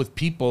hang out with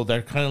people that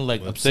are kind of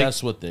like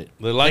obsessed with it.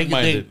 They're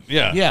like-minded.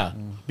 Yeah. Yeah,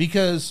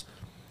 because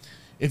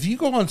if you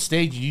go on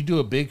stage and you do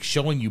a big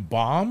show and you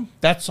bomb,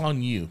 that's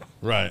on you.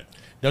 Right.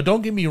 Now,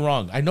 don't get me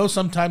wrong. I know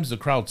sometimes the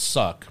crowds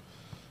suck.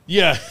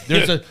 Yeah.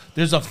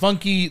 There's a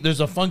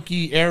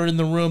funky air in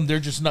the room. They're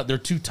just not. They're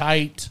too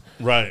tight.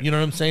 Right. You know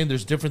what I'm saying?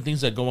 There's different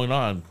things that are going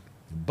on,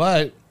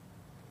 but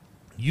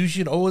you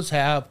should always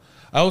have.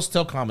 I always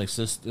tell comics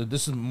this.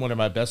 This is one of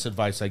my best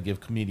advice I give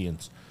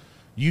comedians.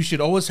 You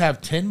should always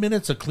have 10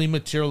 minutes of clean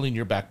material in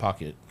your back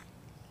pocket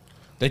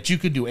that you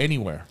could do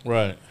anywhere.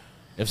 Right.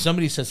 If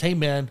somebody says, "Hey,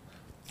 man,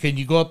 can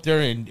you go up there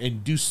and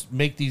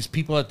make these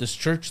people at this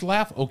church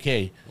laugh?"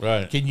 Okay.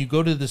 Right. Can you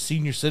go to the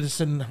senior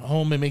citizen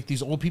home and make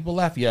these old people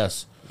laugh?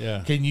 Yes.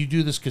 Yeah. Can you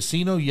do this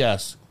casino?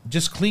 Yes.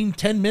 Just clean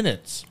 10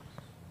 minutes.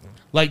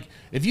 Like,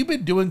 if you've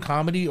been doing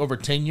comedy over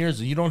 10 years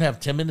and you don't have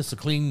 10 minutes of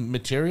clean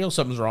material,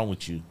 something's wrong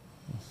with you.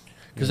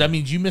 Because that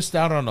means you missed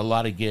out on a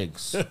lot of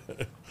gigs.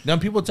 Now,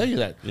 people tell you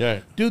that.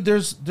 Yeah. Dude,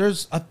 there's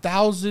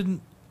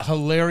 1,000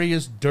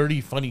 hilarious, dirty,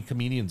 funny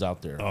comedians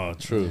out there. Oh,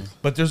 true.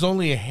 But there's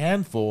only a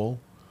handful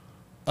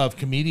of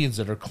comedians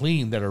that are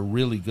clean that are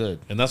really good.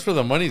 And that's where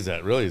the money's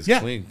at, really. Is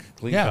clean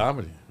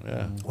comedy.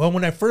 Yeah. Well,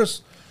 when I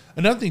first,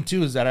 another thing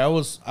too is that I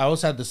always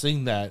had this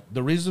thing that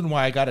the reason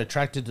why I got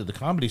attracted to the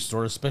Comedy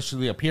Store,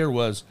 especially up here,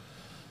 was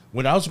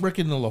when I was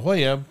working in La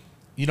Jolla.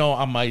 You know,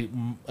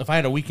 if I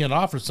had a weekend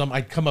off or something,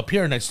 I'd come up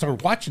here and I'd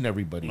start watching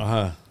everybody.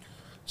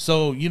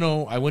 So, you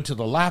know, I went to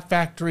the Laugh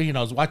Factory and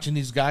I was watching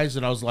these guys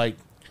and I was like,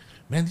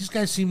 man, these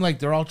guys seem like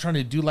they're all trying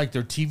to do like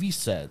their TV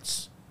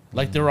sets,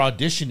 like they're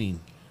auditioning.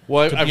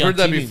 Well, I've heard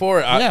that TV.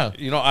 before. Yeah.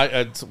 You know,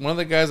 one of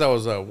the guys I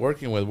was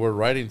working with, we're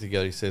writing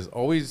together. He says,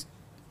 always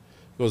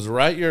goes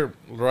write your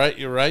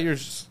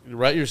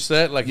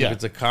set like if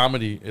it's a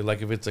comedy,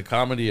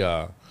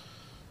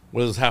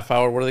 what is half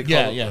hour? What do they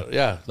call it?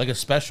 Yeah, like a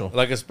special,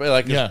 or if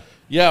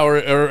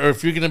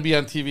you're gonna be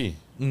on TV.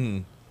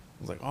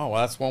 It's like, oh,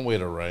 well, that's one way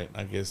to write.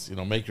 I guess, you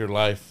know, make your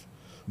life.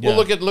 Well,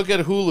 look at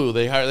Hulu.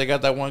 They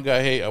got that one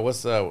guy. Hey,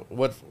 what's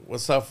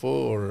that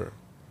fool? Or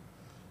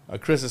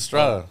Chris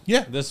Estrada.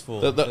 This fool.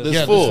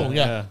 This fool. fool.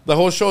 Yeah. The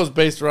whole show is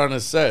based around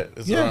his set.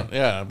 It's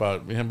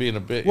about him being a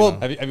bit. Well,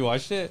 have you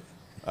watched it?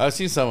 I've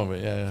seen some of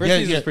it. Yeah. First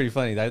season's pretty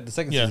funny. The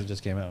second season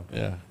just came out.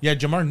 Yeah.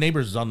 Jamar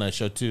Neighbors is on that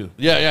show too.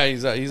 Yeah.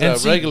 He's a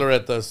regular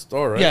at the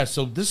store, right? Yeah.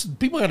 So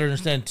people got to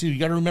understand too. You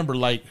got to remember,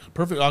 like,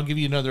 perfect. I'll give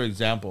you another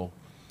example.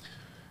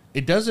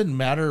 It doesn't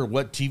matter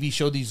what TV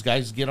show these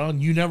guys get on.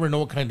 You never know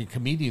what kind of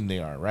comedian they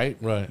are, right?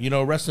 Right. You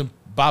know, rest in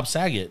Bob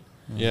Saget.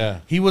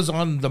 Yeah. He was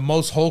on the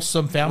most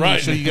wholesome family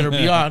show you're going to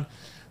be on.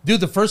 Dude,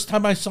 the first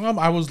time I saw him,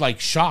 I was like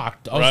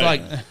shocked. I was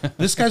like,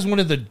 this guy's one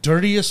of the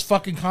dirtiest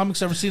fucking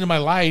comics I've ever seen in my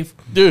life.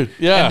 Dude,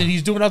 yeah. And then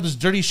he's doing all this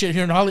dirty shit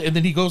here in Hollywood. And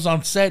then he goes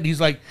on set and he's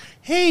like,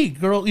 hey,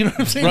 girl, you know what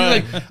I'm saying?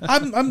 Right. He's like,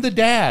 I'm the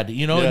dad,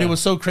 you know? And it was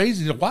so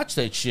crazy to watch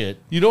that shit.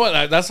 You know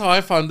what? That's how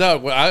I found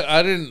out.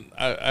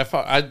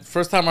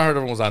 First time I heard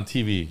of him was on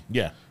TV.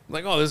 Yeah.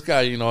 Like, oh, this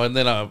guy, you know, and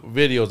then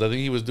videos. I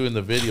think he was doing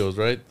the videos,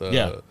 right?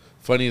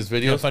 Funniest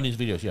videos. Yeah, funniest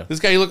videos, yeah.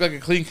 This guy, he looked like a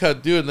clean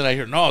cut dude, and then I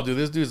hear, no, dude,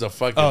 this dude's a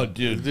fucking. Oh,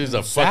 dude, this dude's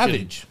a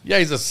savage. Fucking, yeah,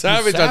 he's a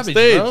savage on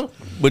stage. Bro.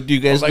 But do you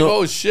guys know?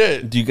 Oh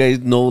shit! Do you guys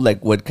know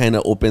like what kind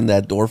of opened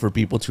that door for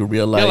people to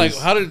realize? Yeah, like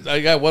how did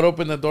what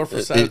opened the door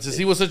for Savage? Since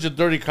he was such a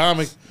dirty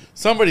comic,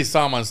 somebody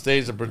saw him on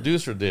stage. The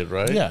producer did,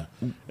 right? Yeah.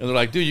 And they're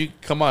like, dude, you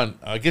come on.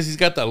 I guess he's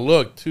got that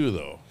look too,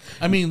 though.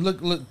 I mean,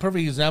 look,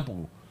 perfect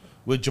example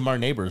with Jamar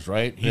Neighbors,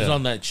 right? He's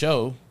on that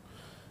show.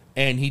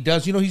 And he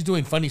does, you know, he's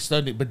doing funny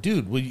stuff. But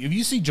dude, if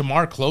you see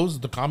Jamar close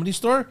the Comedy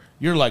Store,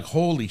 you're like,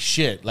 holy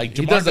shit! Like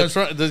Jamar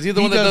does he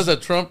the one that does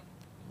that Trump?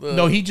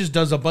 No, he just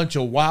does a bunch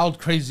of wild,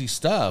 crazy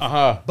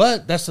stuff.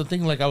 But that's the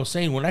thing. Like I was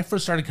saying, when I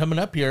first started coming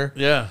up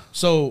here,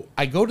 so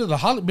I go to the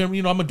Hollywood.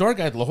 You know, I'm a door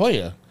guy at La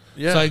Jolla,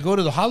 so I go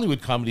to the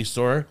Hollywood Comedy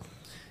Store,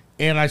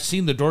 And I've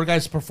seen the door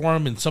guys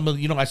perform, and some of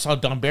I saw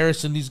Don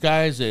Barris and these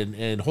guys and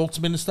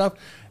Holtzman and stuff,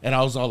 and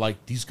I was all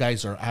like, these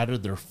guys are out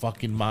of their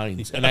fucking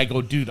minds. And I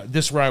go, dude,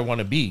 this is where I want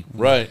to be,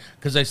 right?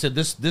 Because I said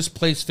this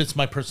place fits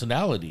my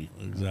personality,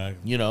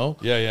 exactly.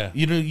 Yeah.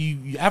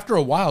 You after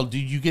a while,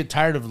 dude, you get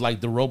tired of like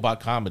the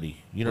robot comedy.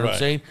 You know what I'm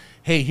saying?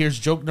 Hey, here's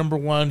joke number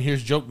 1,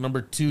 here's joke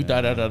number 2,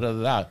 da da da da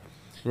da.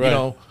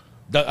 Right.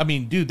 I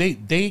mean, dude,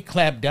 they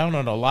clamped down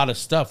on a lot of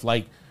stuff.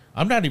 Like,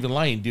 I'm not even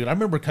lying, dude. I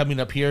remember coming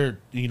up here,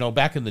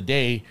 back in the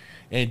day,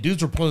 and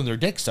dudes were pulling their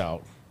dicks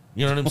out.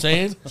 You know what I'm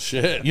saying?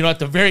 Shit. At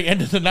the very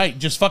end of the night,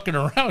 just fucking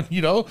around,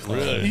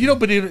 Really?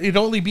 But it'd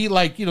only be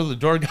like, the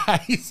door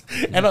guys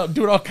and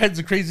doing all kinds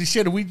of crazy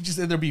shit. And we just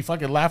end there be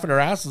fucking laughing our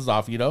asses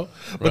off,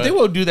 But they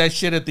won't do that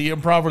shit at the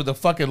Improv or the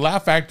fucking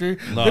Laugh Factory.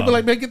 No. They'd be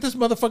like, man, get this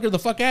motherfucker the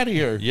fuck out of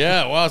here.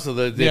 Yeah, wow. So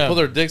they pull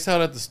their dicks out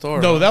at the store.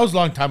 No, that was a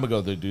long time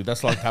ago, though, dude.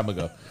 That's a long time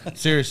ago.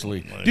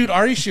 Seriously. Dude,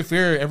 Ari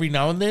Shaffir, every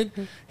now and then,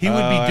 he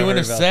would be doing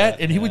a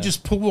set, and he would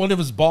just pull one of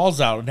his balls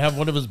out and have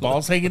one of his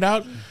balls hanging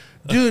out.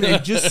 Dude,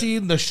 and just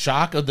seeing the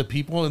shock of the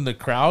people in the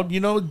crowd,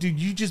 dude,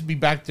 you just be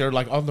back there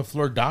like on the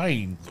floor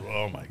dying.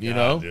 Oh my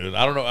god, dude!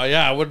 I don't know.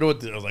 Yeah, I wouldn't know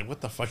what I was like. What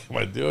the fuck am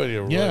I doing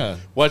here? Yeah, like,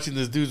 watching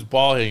this dude's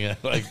ball hanging.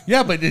 Like,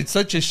 yeah, but it's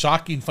such a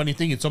shocking, funny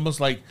thing. It's almost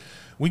like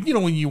when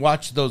you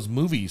watch those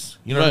movies.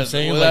 You know what I'm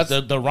saying? Well, like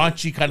the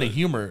raunchy kind of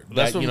humor.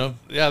 That's that, what,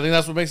 Yeah, I think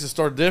that's what makes the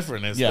store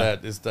different. Is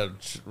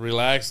that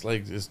relaxed,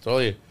 like it's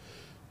totally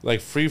like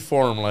free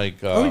form.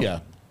 Like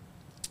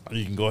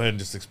you can go ahead and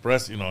just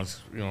express, free.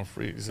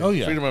 It's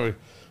freedom of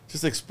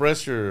just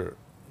express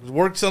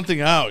work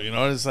something out.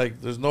 It's like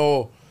there's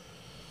no.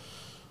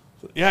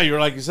 Yeah,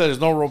 you're like you said. There's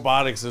no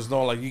robotics. There's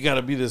no like you got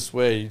to be this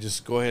way. You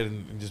just go ahead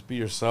and just be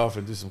yourself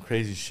and do some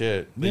crazy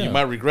shit that you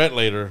might regret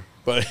later.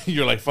 But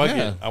you're like, fuck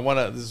it. I want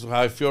to. This is how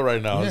I feel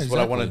right now. This is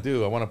what I want to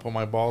do. I want to pull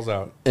my balls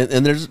out.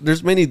 And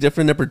there's many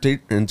different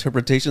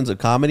interpretations of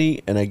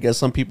comedy, and I guess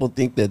some people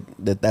think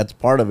that's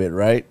part of it,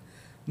 right?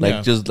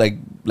 Like just like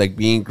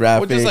being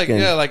graphic. Well, just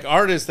like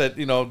artists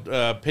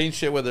that paint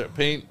shit with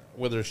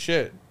their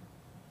shit.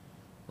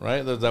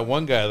 Right? There's that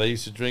one guy that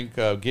used to drink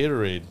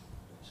Gatorade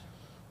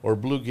or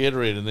blue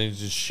Gatorade, and then he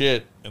just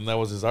shit, and that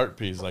was his art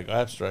piece, like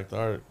abstract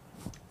art.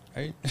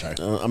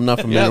 I'm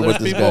not familiar with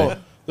this guy.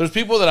 There's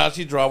people that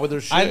actually draw with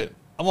their shit.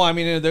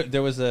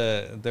 There was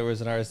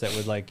an artist that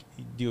would like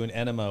do an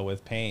enema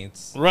with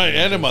paints. Right,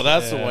 enema.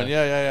 That's the one.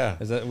 Yeah.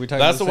 Is that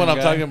That's the one I'm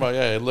talking about.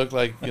 Yeah, it looked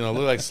like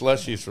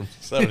slushies from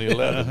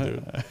 7-Eleven,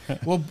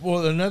 dude.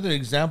 Well, another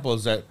example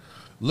is that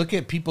look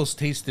at people's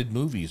tasted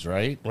movies,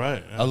 right?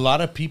 Right. A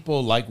lot of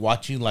people like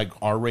watching like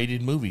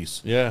R-rated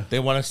movies. Yeah. They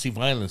want to see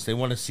violence. They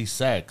want to see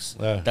sex.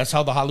 Yeah. That's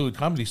how the Hollywood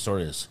Comedy Store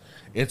is.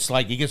 It's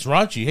like it gets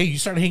raunchy. Hey, you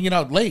start hanging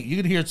out late, you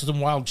can hear some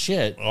wild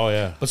shit. Oh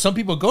yeah. But some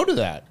people go to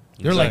that.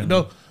 They're like,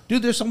 no,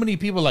 dude. There's so many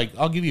people. Like,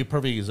 I'll give you a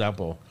perfect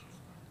example.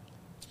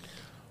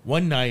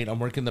 One night, I'm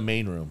working the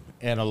main room,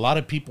 and a lot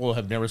of people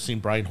have never seen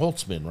Brian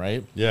Holtzman,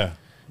 right? Yeah.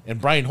 And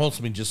Brian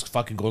Holtzman just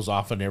fucking goes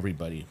off on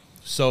everybody.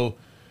 So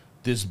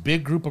this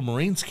big group of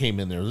Marines came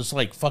in there. There's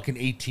like fucking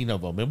 18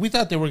 of them. And we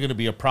thought they were going to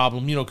be a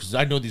problem, because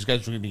I know these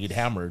guys were going to get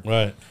hammered.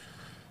 Right.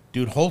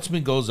 Dude,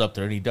 Holtzman goes up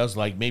there and he does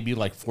like maybe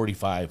like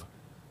 45.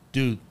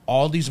 Dude,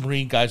 all these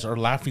Marine guys are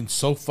laughing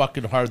so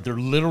fucking hard. They're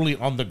literally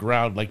on the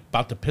ground like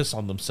about to piss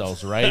on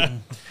themselves, right?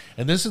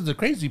 And this is the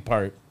crazy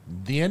part.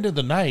 The end of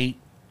the night,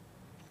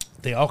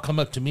 they all come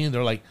up to me and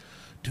they're like,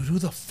 dude, who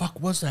the fuck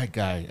was that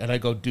guy? And I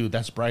go, dude,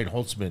 that's Brian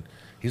Holtzman.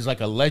 He's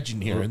like a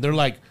legend here. And they're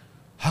like,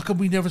 how come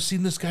we never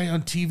seen this guy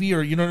on TV?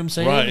 Or, you know what I'm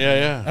saying? Right,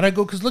 yeah. And I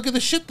go, because look at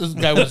the shit this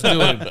guy was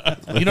doing.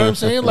 You know what I'm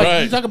saying?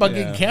 Like, you talk about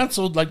getting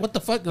canceled. Like, what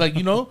the fuck? Like,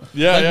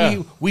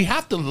 we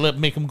have to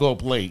make him go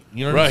up late.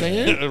 You know what I'm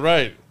saying?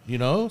 Right.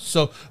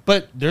 So,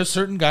 but there's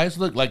certain guys,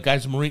 like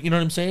guys, Marine, you know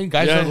what I'm saying?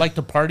 Guys that like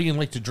to party and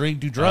like to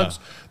drink, do drugs.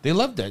 They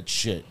love that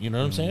shit. You know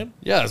what I'm saying?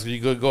 Yeah, so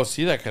you go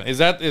see that kind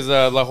of. Is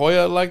La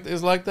Jolla like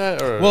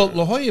that? Or? Well,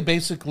 La Jolla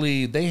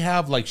basically, they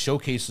have like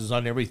showcases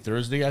on every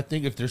Thursday, I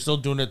think, if they're still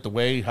doing it the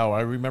way how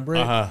I remember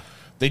it.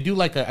 They do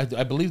like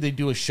I believe they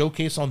do a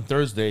showcase on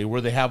Thursday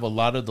where they have a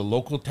lot of the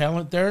local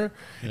talent there.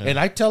 Yeah. And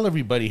I tell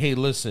everybody, hey,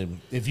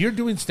 listen, if you're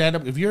doing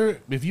stand-up, if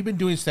you've been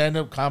doing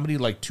stand-up comedy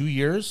like 2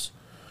 years,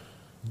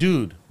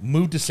 dude,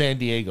 move to San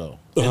Diego.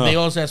 And they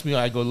always ask me,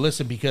 I go,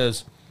 listen,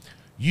 because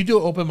you do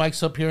open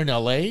mics up here in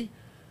LA,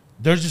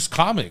 there's just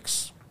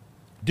comics.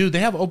 Dude, they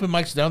have open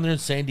mics down there in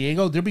San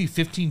Diego. There'll be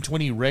 15,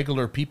 20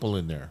 regular people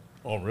in there.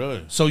 Oh,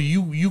 really? So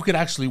you could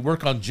actually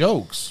work on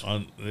jokes.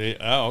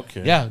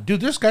 Okay. Yeah, dude,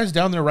 there's guys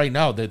down there right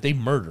now that they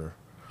murder.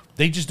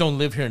 They just don't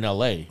live here in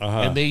LA.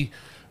 And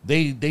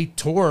they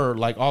tour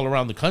like all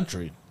around the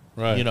country.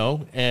 Right.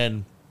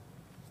 And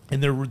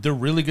they're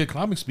really good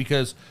comics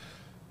because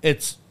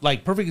it's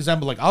like perfect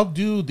example. Like I'll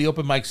do the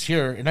open mics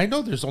here, and I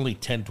know there's only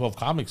 10, 12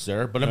 comics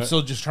there, but I'm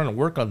still just trying to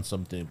work on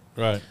something.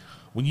 Right.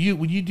 When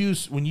you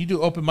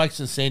do open mics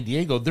in San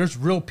Diego, there's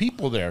real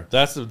people there.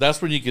 That's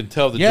when you can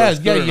tell the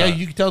jokes. Yeah.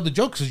 You can tell the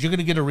jokes because you're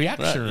gonna get a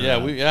reaction.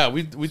 Right. Yeah,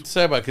 we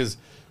say about because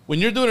when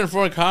you're doing it in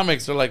front of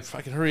comics, they're like,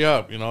 fucking hurry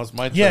up. You know, it's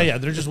my turn. Yeah,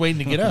 they're just waiting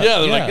to get up. Yeah,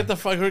 they're like, get the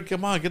fuck,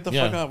 come on, get the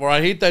fuck up. Or I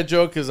hate that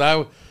joke because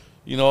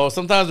you know,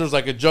 sometimes there's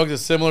like a joke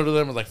that's similar to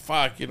them. It's like,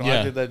 fuck, you know,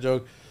 I did that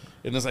joke.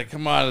 And it's like,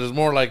 come on. There's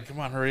more like,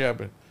 come on, hurry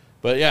up.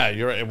 But yeah,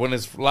 you're right. When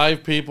it's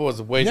live people, it's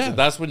way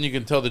that's when you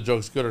can tell the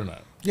joke's good or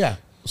not. Yeah.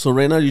 So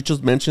right now you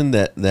just mentioned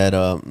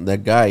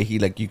that guy, he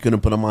like you couldn't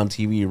put him on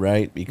TV,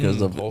 right?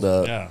 Because of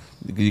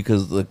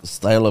because the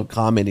style of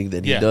comedy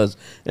that he does.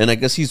 And I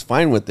guess he's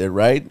fine with it,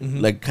 right?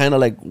 Like kind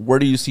of like, where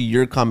do you see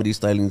your comedy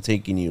styling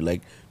taking you? Like,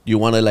 do you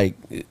want to like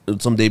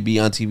someday be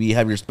on TV,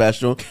 have your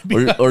special,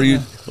 or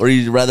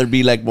you'd rather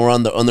be like more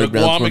on the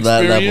underground from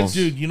that level?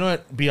 Dude, you know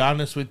what? Be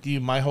honest with you,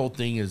 my whole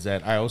thing is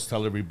that I always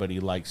tell everybody,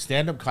 like,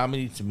 stand-up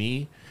comedy to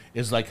me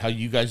is like how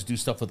you guys do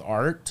stuff with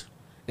art.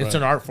 It's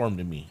an art form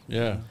to me.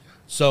 Yeah.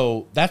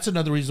 So that's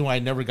another reason why I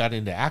never got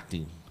into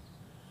acting,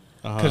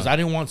 because I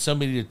didn't want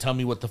somebody to tell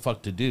me what the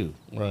fuck to do.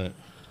 Right.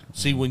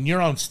 See, when you're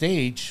on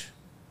stage,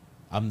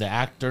 I'm the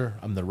actor,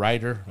 I'm the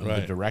writer, I'm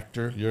the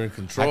director. You're in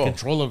control. I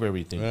control of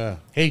everything. Yeah.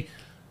 Hey,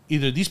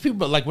 either these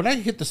people, like when I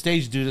hit the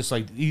stage, dude, it's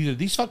like either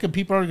these fucking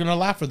people are going to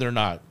laugh or they're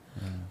not.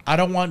 I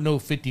don't want no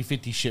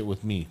 50-50 shit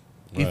with me.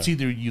 It's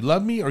either you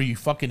love me or you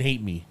fucking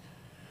hate me.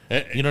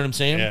 You know what I'm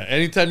saying? Yeah.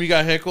 Anytime you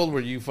got heckled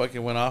where you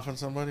fucking went off on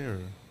somebody or...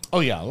 Oh,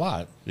 yeah, a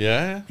lot.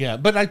 Yeah? Yeah,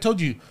 but I told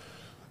you,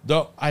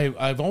 though,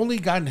 I've only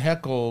gotten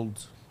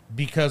heckled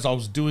because I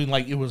was doing,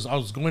 I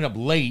was going up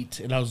late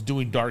and I was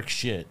doing dark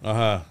shit.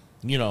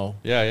 You know?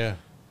 Yeah, yeah.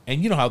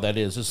 And you know how that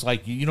is. It's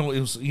like, it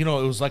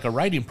was like a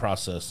writing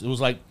process. It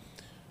was like,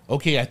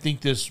 okay, I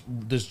think this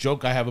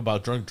joke I have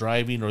about drunk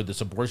driving or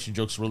this abortion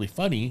joke's really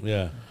funny.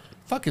 Yeah.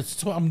 Fuck,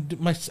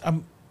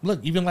 look,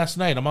 even last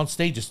night, I'm on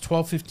stage, it's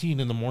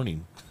 12:15 in the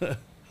morning.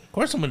 Of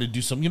course I'm going to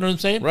do something. You know what I'm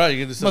saying? Right.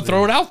 You can do I'm going to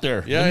throw it out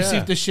there. Yeah, Let me see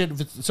if this shit,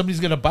 if somebody's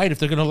going to bite, if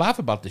they're going to laugh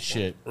about this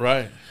shit.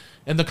 Right.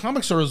 And the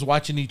comic store is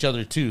watching each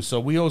other too. So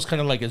we always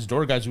kind of like, as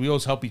door guys, we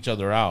always help each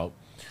other out.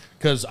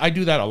 Because I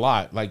do that a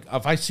lot. Like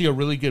if I see a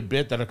really good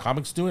bit that a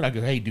comic's doing, I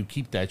go, hey, dude,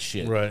 keep that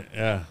shit. Right.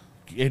 Yeah.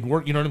 It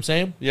work. You know what I'm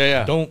saying? Yeah,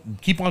 yeah.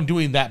 Don't keep on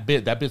doing that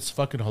bit. That bit's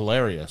fucking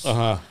hilarious.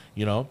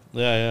 You know?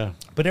 Yeah, yeah.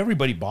 But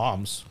everybody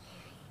bombs.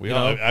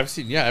 I've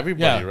seen,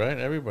 everybody, right?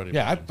 Everybody.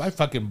 Yeah, I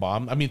fucking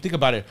bomb. I mean, think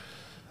about it.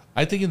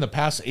 I think in the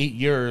past 8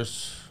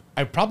 years,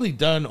 I've probably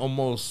done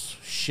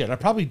I've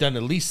probably done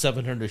at least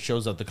 700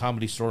 shows at the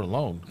Comedy Store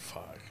alone.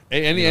 Fuck.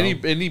 Hey,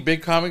 any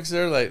big comics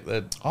there like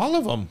that? All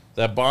of them.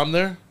 That bomb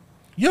there?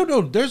 Yo, no,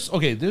 there's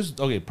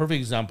perfect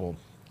example.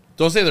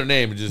 Don't say their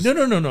name. Just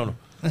No.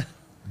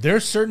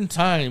 There's certain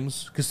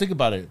times, because think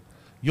about it.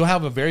 You'll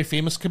have a very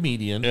famous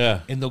comedian,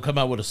 and they'll come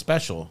out with a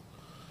special.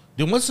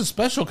 Then once the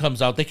special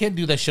comes out, they can't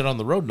do that shit on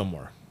the road no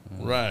more.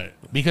 Right.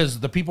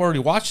 Because the people already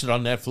watched it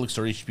on Netflix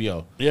or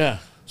HBO. Yeah.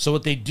 So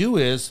what they do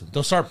is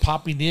they'll start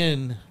popping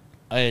in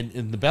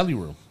the belly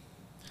room.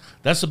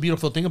 That's the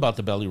beautiful thing about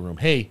the belly room.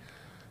 Hey,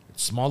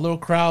 small little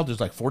crowd.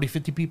 There's like 40,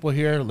 50 people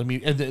here. A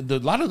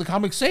lot of the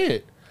comics say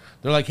it.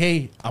 They're like,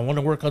 hey, I want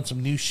to work on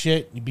some new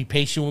shit. You be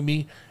patient with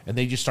me. And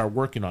they just start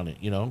working on it,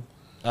 you know?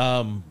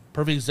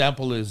 Perfect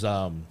example is,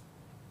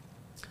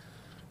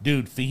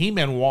 dude, Fahim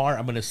Anwar,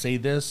 I'm going to say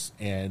this.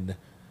 And,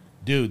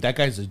 dude, that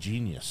guy's a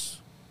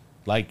genius.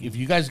 Like, if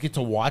you guys get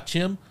to watch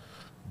him,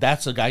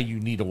 that's a guy you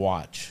need to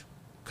watch.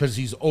 Because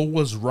he's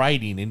always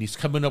writing and he's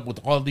coming up with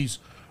all these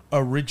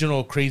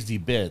original crazy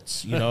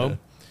bits, you know?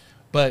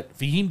 But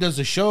Fahim does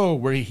a show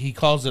where he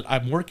calls it,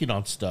 I'm working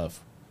on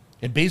stuff.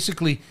 And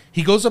basically,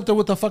 he goes up there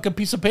with a fucking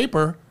piece of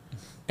paper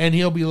and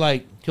he'll be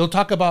like, he'll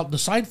talk about the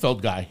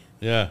Seinfeld guy.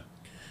 Yeah.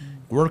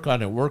 Work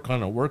on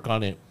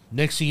it.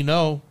 Next thing you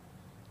know,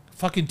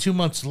 fucking 2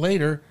 months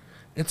later,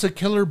 it's a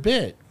killer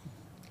bit.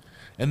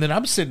 And then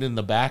I'm sitting in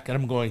the back and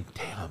I'm going,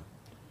 damn.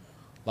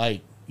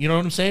 Like, you know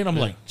what I'm saying? I'm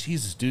like,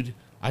 Jesus, dude.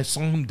 I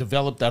saw him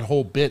develop that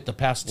whole bit the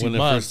past 2 months.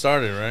 When it first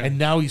started, right? And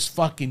now he's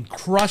fucking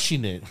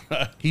crushing it.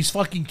 He's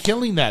fucking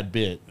killing that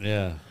bit.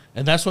 Yeah.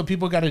 And that's what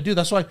people got to do.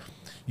 That's why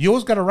you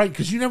always got to write,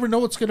 because you never know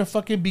what's going to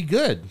fucking be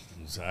good.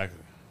 Exactly.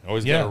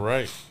 Always got to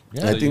write.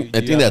 Yeah. I think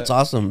that's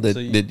awesome that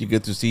you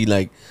get to see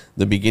like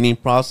the beginning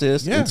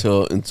process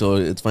until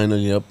it's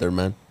finally up there,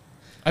 man.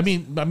 I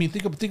mean,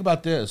 think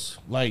about this.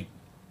 Like,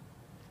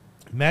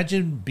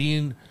 imagine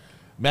being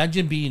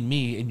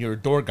me and you're a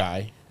door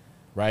guy,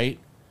 right?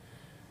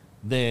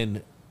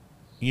 Then,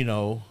 you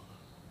know,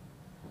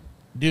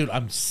 dude,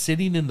 I'm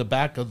sitting in the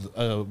back of,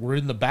 we're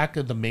in the back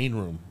of the main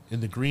room,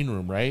 in the green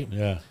room, right?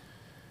 Yeah.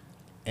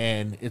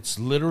 And it's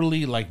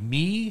literally like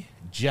me,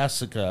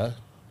 Jessica,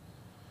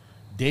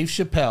 Dave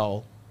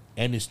Chappelle,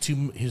 and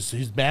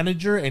his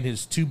manager and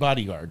his two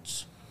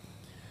bodyguards.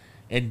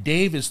 And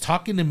Dave is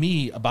talking to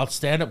me about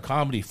stand-up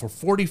comedy for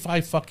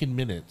 45 fucking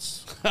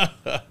minutes.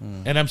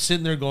 And I'm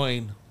sitting there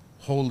going,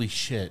 holy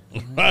shit.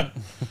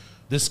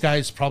 This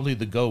guy's probably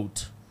the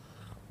GOAT.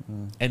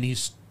 And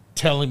he's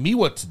telling me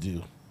what to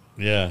do.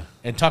 Yeah.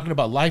 And talking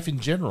about life in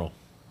general.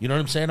 You know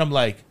what I'm saying? I'm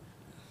like,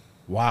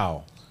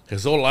 wow.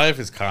 His whole life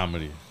is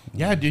comedy.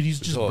 Yeah, dude, he's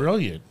just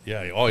brilliant.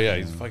 Yeah. Oh, yeah,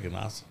 he's fucking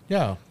awesome.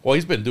 Yeah. Well,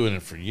 he's been doing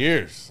it for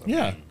years.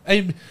 I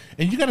mean,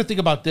 and you got to think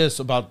about this,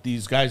 about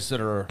these guys that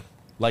are,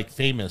 like,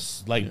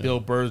 famous, like Bill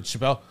Burr,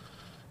 Chappelle.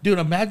 Dude,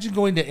 imagine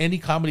going to any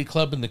comedy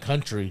club in the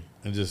country.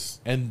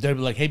 And they're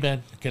like, hey,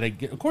 man, can I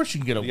get... Of course you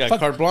can get a... You got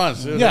carte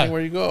blanche, dude,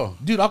 anywhere you go.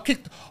 Dude, I'll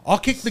kick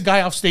the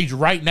guy off stage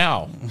right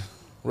now.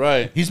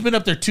 Right. He's been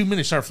up there 2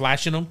 minutes, start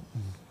flashing him.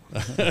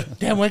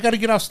 Damn, well, I got to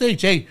get off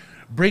stage. Hey,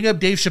 bring up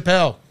Dave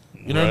Chappelle.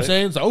 You know what I'm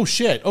saying? It's like, oh,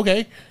 shit,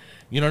 okay.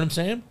 You know what I'm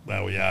saying?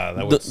 Oh, yeah,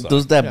 that would suck.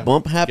 Does that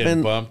bump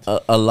happen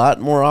a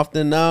lot more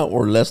often now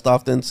or less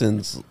often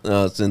since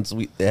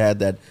they had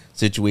that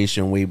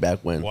situation way back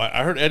when? Well,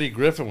 I heard Eddie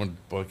Griffin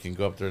can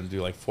go up there and do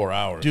like 4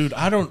 hours. Dude,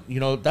 I don't,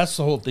 that's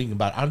the whole thing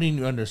about it. I don't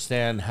even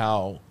understand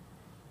how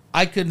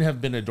I couldn't have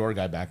been a door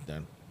guy back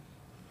then.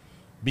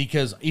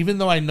 Because even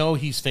though I know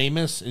he's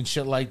famous and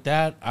shit like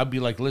that, I'd be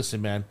like,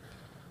 listen, man,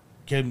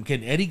 can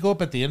Eddie go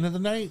up at the end of the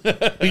night?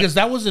 Because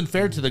that wasn't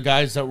fair to the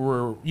guys that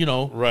were,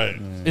 right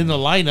in the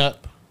lineup.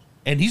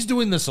 And he's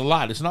doing this a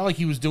lot. It's not like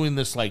he was doing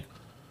this like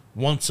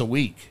once a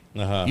week.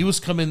 He was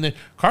coming there.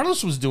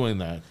 Carlos was doing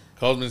that.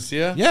 Carlos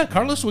Mencia? Yeah,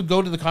 Carlos would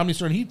go to the Comedy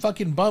Store and he'd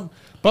fucking bump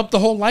the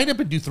whole lineup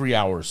and do 3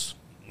 hours.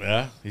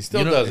 Yeah, he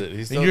still does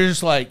it. And you're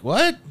just like,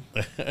 what?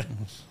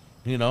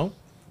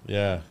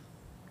 Yeah.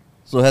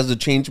 So has it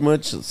changed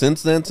much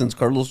since then, since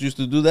Carlos used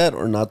to do that,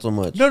 or not so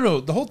much?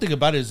 No. The whole thing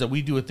about it is that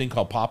we do a thing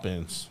called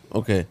pop-ins.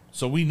 Okay.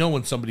 So we know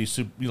when somebody's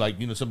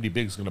somebody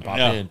big is going to pop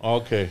in.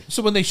 Okay.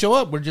 So when they show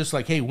up, we're just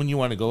like, hey, when you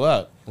want to go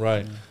up?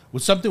 Right.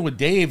 With something with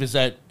Dave is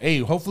that, hey,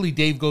 hopefully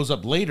Dave goes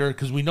up later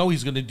because we know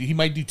he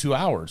might do 2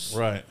 hours.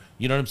 Right.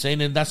 You know what I'm saying?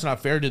 And that's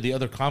not fair to the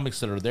other comics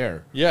that are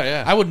there. Yeah,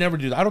 yeah. I would never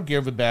do that. I don't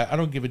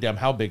give a damn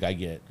how big I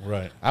get.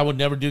 Right. I would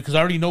never do because I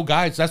already know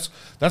guys.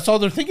 That's all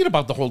they're thinking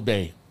about the whole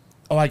day.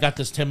 Oh, I got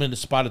this 10-minute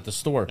spot at the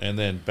store. And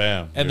then,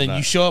 bam. And then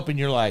you show up and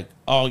you're like,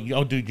 oh,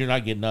 dude, you're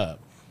not getting up.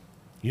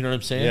 You know what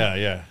I'm saying? Yeah,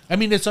 yeah. I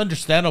mean, it's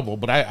understandable,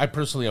 but I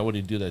personally, I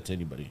wouldn't do that to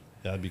anybody.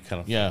 That'd be kind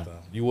of fucked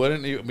up. You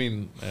wouldn't?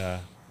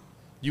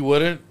 You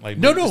wouldn't? Like,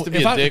 no. Just to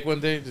be a dick one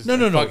day? Just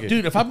no.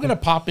 Dude, if I'm going to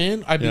pop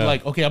in, I'd be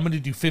like, okay, I'm going to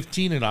do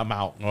 15 and I'm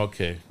out.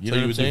 Okay. You know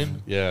what I'm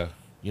saying? Yeah.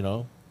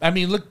 I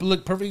mean,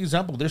 look, perfect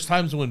example. There's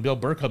times when Bill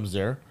Burr comes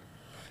there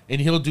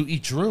and he'll do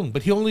each room,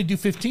 but he'll only do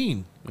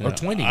 15 or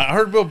 20. I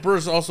heard Bill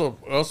Burr's also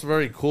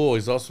very cool.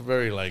 He's also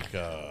very like...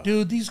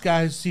 Dude, these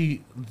guys,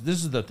 see,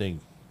 this is the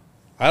thing.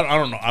 I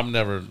don't know. I'm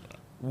never...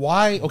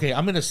 Why? Okay,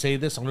 I'm going to say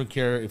this. I don't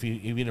care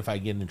even if I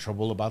get in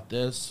trouble about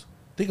this.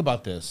 Think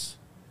about this.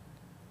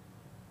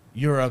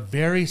 You're a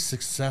very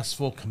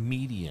successful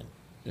comedian.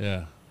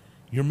 Yeah.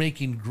 You're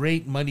making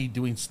great money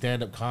doing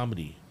stand-up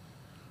comedy.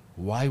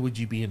 Why would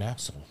you be an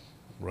asshole?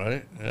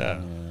 Right?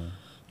 Yeah.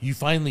 You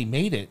finally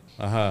made it.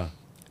 Uh-huh.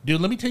 Dude,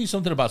 let me tell you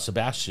something about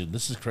Sebastian.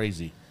 This is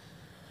crazy.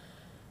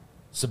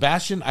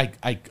 Sebastian,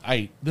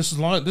 this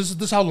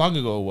is how long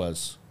ago it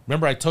was.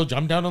 Remember, I told you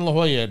I'm down in La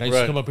Jolla and I used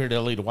to come up here to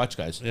LA to watch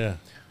guys. Yeah.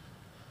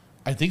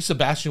 I think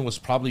Sebastian was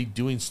probably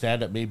doing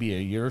stand-up maybe a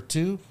year or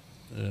two.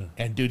 Yeah.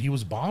 And dude, he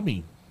was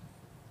bombing.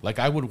 Like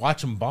I would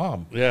watch him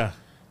bomb. Yeah.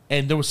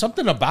 And there was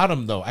something about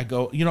him though. I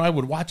go, I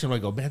would watch him. I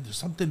go, man, there's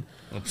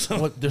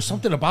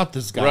something about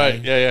this guy.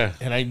 Right. Yeah. Yeah.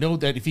 And I know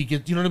that if he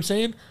gets, you know what I'm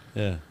saying?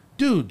 Yeah.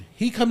 Dude,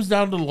 he comes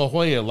down to La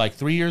Jolla like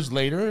 3 years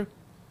later.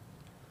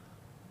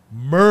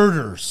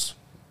 Murders.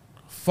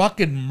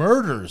 Fucking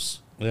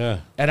murders. Yeah.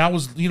 And I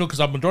was, because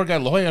I'm a door guy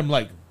at La Jolla, I'm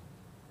like,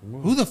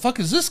 who the fuck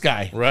is this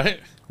guy? Right.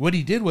 What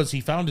he did was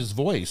he found his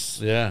voice.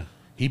 Yeah.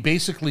 He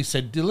basically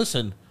said,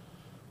 listen,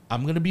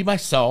 I'm going to be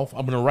myself.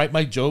 I'm going to write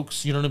my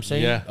jokes, you know what I'm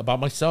saying? Yeah. About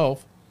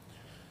myself.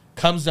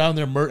 Comes down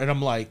there, and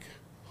I'm like,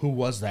 who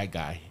was that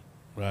guy?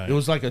 Right. It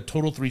was like a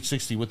total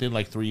 360 within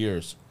like 3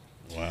 years.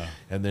 Wow.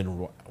 And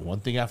then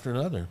one thing after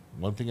another.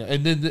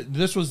 And then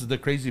this was the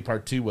crazy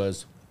part too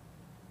was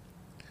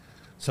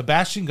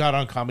Sebastian got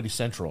on Comedy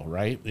Central,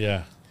 right?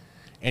 Yeah.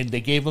 And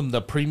they gave him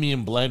the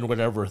premium blend,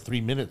 whatever,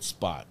 3-minute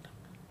spot.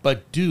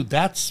 But dude,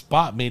 that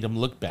spot made him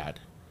look bad.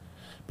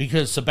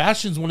 Because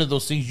Sebastian's one of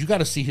those things, you got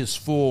to see his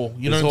full,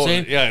 you know what I'm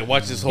saying? Yeah,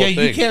 watch his whole thing.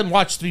 Yeah, you can't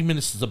watch 3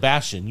 minutes of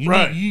Sebastian. You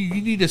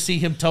need to see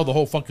him tell the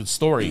whole fucking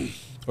story.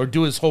 Or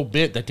do his whole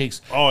bit that takes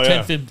 10,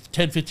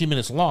 15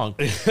 minutes long.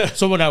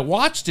 So when I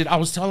watched it, I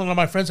was telling all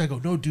my friends, I go,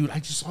 no, dude, I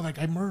just saw that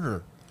guy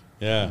murder.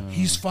 Yeah.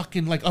 He's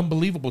fucking, like,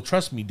 unbelievable.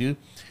 Trust me, dude.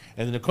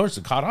 And then, of course,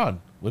 it caught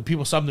on. When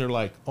people saw him, they're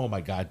like, oh, my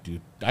God,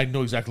 dude. I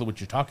know exactly what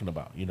you're talking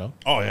about,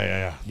 Oh,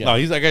 yeah.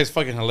 No, that guy's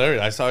fucking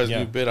hilarious. I saw his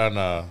new bit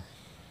on,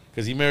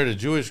 because he married a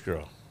Jewish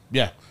girl.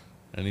 Yeah.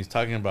 And he's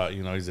talking about,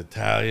 he's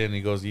Italian.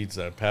 He goes, eats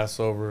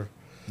Passover.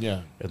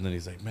 Yeah. And then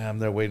he's like, man, I'm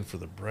there waiting for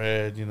the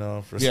bread,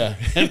 for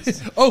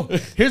Oh,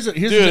 here's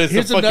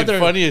another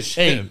funniest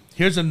shit. Hey,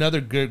 here's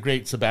another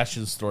great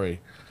Sebastian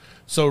story.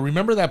 So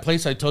remember that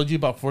place I told you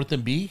about 4th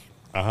and B?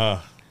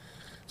 Uh-huh.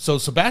 So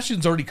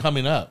Sebastian's already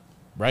coming up,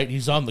 right?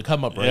 He's on the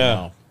come up right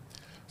now.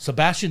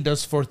 Sebastian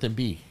does 4th and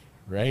B,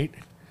 right?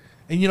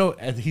 And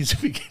and he's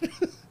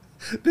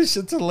this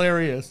shit's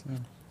hilarious. Yeah.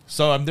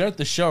 So I'm there at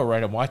the show,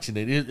 right? I'm watching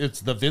it. It's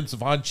the Vince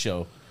Vaughn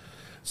show.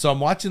 So I'm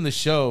watching the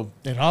show,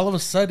 and all of a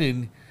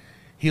sudden,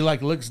 he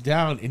like looks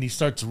down and he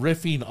starts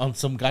riffing on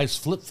some guy's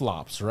flip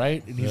flops,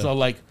 right? And he's all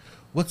like,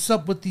 "What's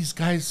up with these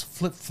guys'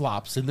 flip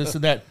flops and this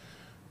and that?"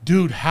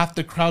 Dude, half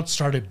the crowd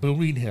started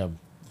booing him.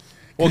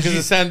 Well, because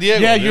it's San Diego.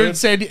 Yeah, dude. you're in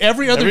San Diego.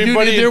 Every other dude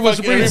in there was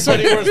wearing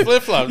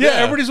flip flops. Yeah,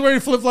 everybody's wearing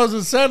flip flops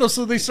and sandals,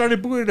 so they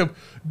started booing him.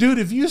 Dude,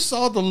 if you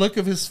saw the look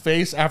of his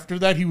face after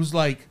that, he was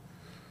like,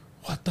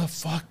 "What the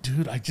fuck,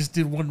 dude? I just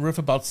did one riff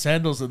about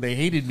sandals and they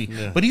hated me."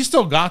 Yeah. But he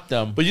still got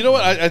them. But you know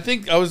what? I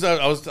think I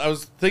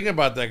was thinking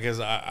about that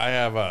because I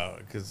have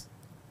because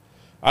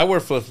I wear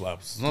flip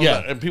flops.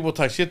 And people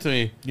talk shit to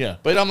me. Yeah.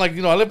 But I'm like,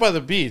 I live by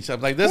the beach.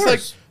 I'm like, that's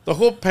like the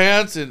whole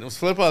pants and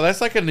flip flop. That's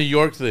like a New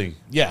York thing.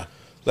 Yeah.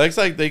 Like it's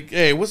like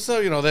hey, what's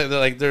up?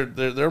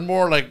 They're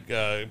more like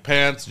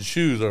pants and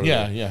shoes. Or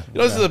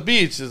this is the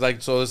beach. It's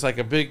like it's like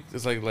a big.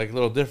 It's like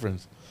little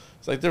difference.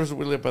 It's like difference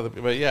we live by the.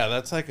 But yeah,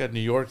 that's like a New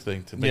York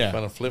thing to make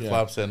fun of flip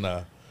flops and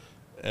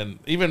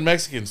even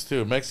Mexicans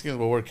too. Mexicans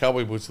will wear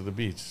cowboy boots to the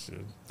beach.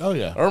 Dude. Oh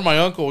yeah. Or my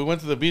uncle. We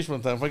went to the beach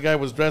one time. One guy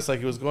was dressed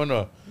like he was going to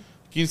a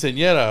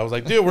quinceañera. I was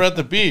like, dude, we're at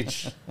the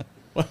beach.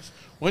 Why don't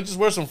you just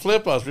wear some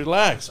flip flops?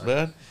 Relax,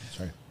 man.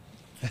 Sorry.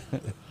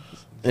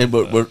 And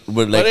but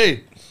we're like. But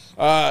hey.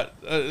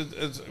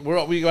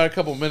 We got a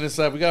couple minutes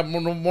left. We got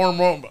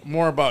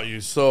more about you.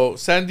 So,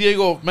 San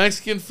Diego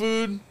Mexican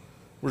food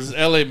versus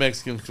LA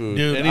Mexican food.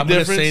 Dude, Any I'm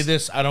difference? going to say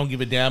this. I don't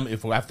give a damn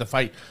if we have to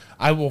fight.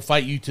 I will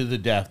fight you to the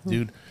death,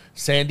 dude.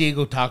 San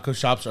Diego taco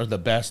shops are the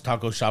best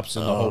taco shops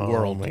in the whole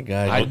world. Oh my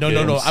god!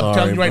 No. I'm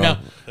telling you right now,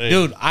 hey.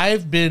 dude.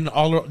 I've been to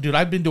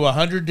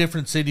 100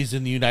 different cities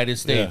in the United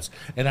States,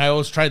 and I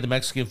always tried the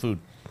Mexican food,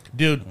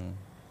 dude.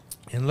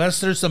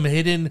 Unless there's some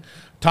hidden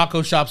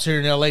taco shops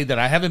here in LA that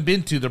I haven't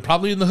been to, they're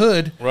probably in the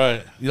hood.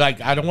 Right.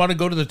 Like, I don't want to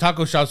go to the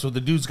taco shops where the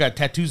dudes got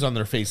tattoos on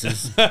their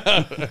faces.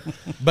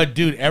 But,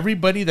 dude,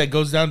 everybody that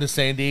goes down to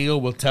San Diego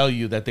will tell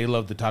you that they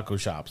love the taco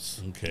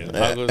shops. Okay.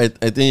 I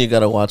think you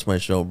got to watch my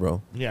show,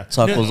 bro. Yeah.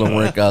 Tacos and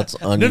workouts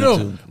on YouTube.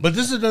 No. But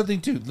this is another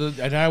thing, too.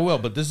 And I will,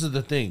 but this is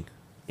the thing.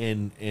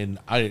 And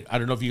I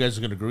don't know if you guys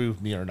are going to agree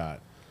with me or not.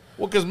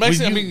 Well, because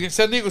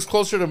San Diego's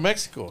closer to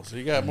Mexico, so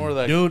you got more of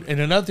that. Dude,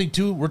 and another thing,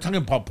 too, we're talking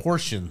about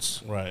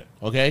portions. Right.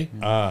 Okay?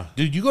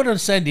 Dude, you go to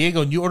San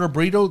Diego and you order a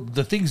burrito,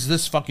 the thing's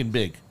this fucking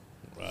big.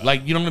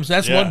 Like, you know what I'm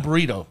saying? That's one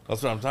burrito.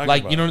 That's what I'm talking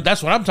like, about. you know,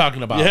 that's what I'm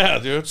talking about. Yeah,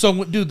 dude.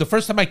 So, dude, the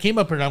first time I came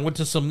up here and I went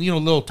to some,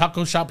 little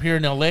taco shop here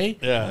in L.A.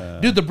 Yeah.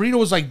 Dude, the burrito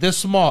was like this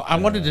small. I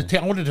wanted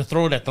to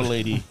throw it at the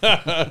lady.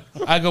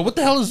 I go, what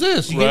the hell is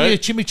this? You gave me a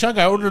chimichanga.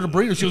 I ordered a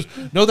burrito. She goes,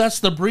 no, that's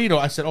the burrito.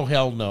 I said, oh,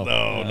 hell no.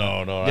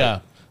 No.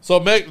 Yeah. So,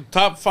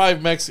 top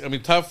five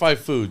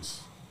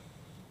foods.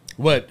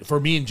 What, for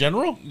me in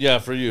general? Yeah,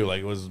 for you. Like,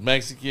 it was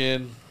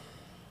Mexican.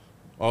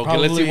 Okay,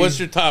 Probably let's see. What's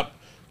your top?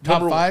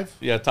 Top five?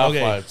 Yeah, top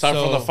five. Top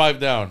from the 5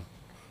 down.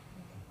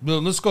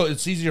 Well, let's go.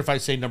 It's easier if I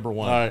say number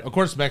one. All right. Of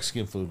course,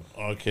 Mexican food.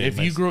 Okay.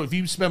 If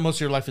you spend most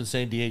of your life in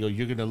San Diego,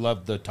 you're gonna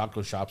love the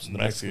taco shops and the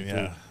Mexican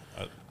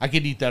food. I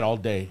could eat that all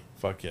day.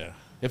 Fuck yeah.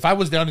 If I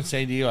was down in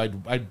San Diego,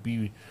 I'd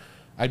be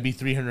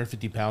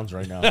 350 pounds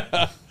right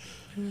now.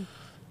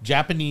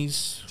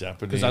 Japanese,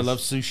 because I love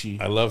sushi.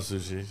 I love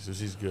sushi.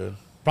 Sushi's good.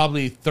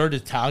 Probably third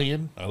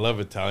Italian. I love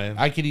Italian.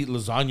 I could eat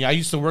lasagna. I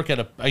used to work at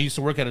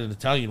an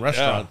Italian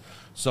restaurant. Yeah.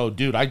 So,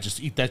 dude, I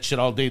just eat that shit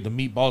all day. The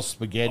meatballs,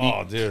 spaghetti.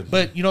 Oh, dude.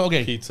 But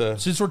okay, pizza.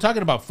 Since we're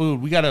talking about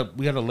food, we gotta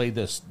lay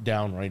this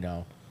down right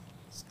now.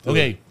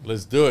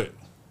 Let's do it.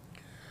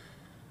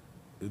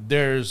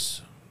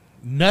 There's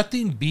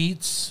nothing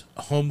beats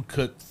home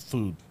cooked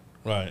food.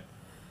 Right.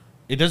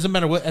 It doesn't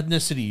matter what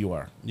ethnicity you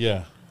are.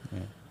 Yeah.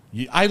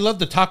 I love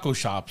the taco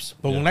shops,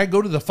 but when I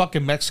go to the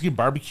fucking Mexican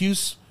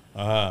barbecues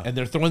and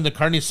they're throwing the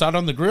carne asada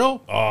on the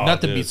grill,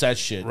 nothing beats that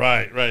shit.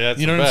 Right. That's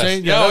you know the what best. I'm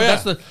saying?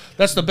 Yeah,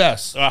 that's the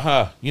best.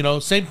 You know,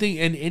 same thing.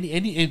 And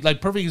any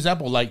like perfect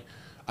example, like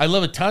I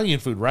love Italian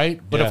food,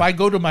 right? But if I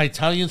go to my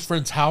Italian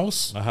friend's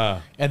house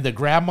and the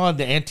grandma and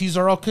the aunties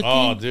are all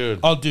cooking, dude,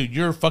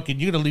 you're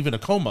gonna leave in a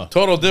coma.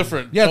 Total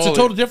different. Yeah, it's a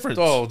total difference.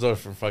 Total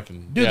different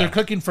fucking. Dude, they're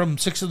cooking from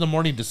 6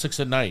 a.m. to 6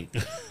 p.m.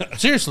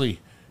 Seriously.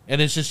 And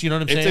it's just, you know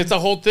what I'm saying? It's a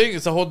whole thing.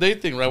 It's a whole day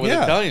thing, right? With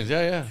Italians.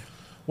 Yeah.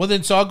 Well,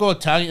 then, so I'll go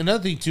Italian.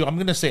 Another thing, too, I'm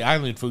going to say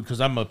island food because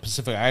I'm a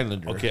Pacific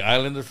Islander. Okay,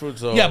 Islander food.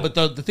 So yeah, but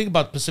the thing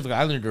about Pacific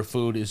Islander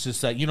food is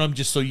just that, I'm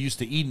just so used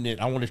to eating it.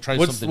 I want to try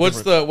something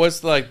different. What's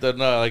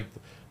the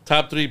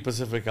top 3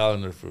 Pacific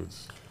Islander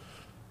foods?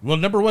 Well,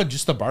 number one,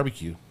 just the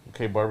barbecue.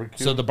 Okay,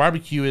 barbecue. So the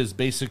barbecue is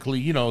basically,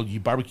 you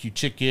barbecue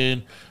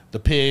chicken, the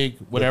pig,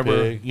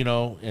 whatever,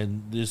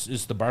 and this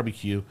is the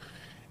barbecue.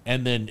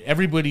 And then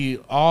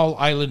all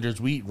islanders,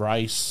 we eat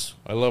rice.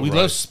 We love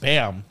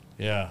Spam.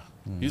 Yeah.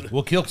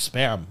 We'll kill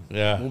Spam.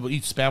 Yeah. We'll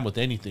eat Spam with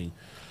anything.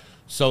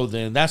 So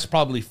then that's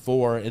probably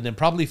 4. And then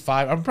probably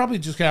 5. I'm probably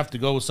just going to have to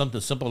go with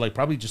something simple, like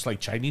probably just like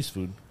Chinese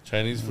food.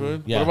 Chinese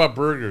food? Yeah. What about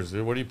burgers,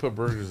 dude? Where do you put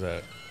burgers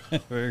at?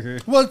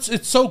 Well,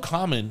 it's so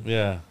common.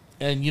 Yeah.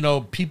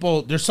 And,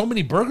 people, there's so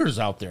many burgers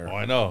out there. Oh,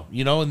 I know.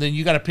 And then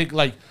you got to pick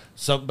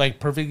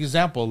perfect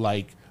example,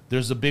 like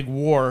there's a big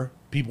war.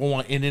 People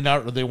want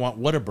In-N-Out or they want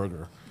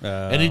Whataburger.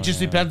 And it just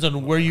depends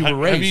on where you were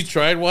raised. Have you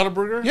tried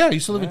Whataburger? Yeah, I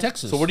used to live in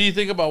Texas. So what do you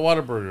think about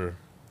Whataburger?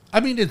 I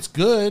mean, it's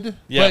good.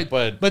 Yeah,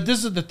 but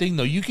this is the thing,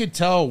 though. You can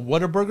tell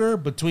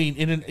Whataburger between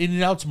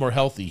In-N-Out's more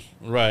healthy.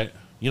 Right.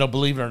 You know,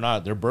 believe it or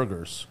not, they're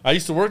burgers. I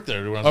used to work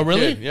there when I was a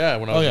really? kid. Yeah,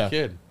 when I was a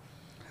kid.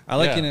 I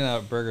like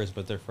In-N-Out burgers,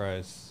 but their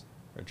fries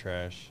are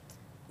trash.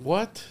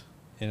 What?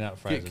 In-N-Out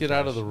fries. Get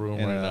out of the room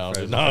right now.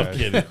 Dude. No, I'm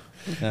kidding.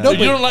 No,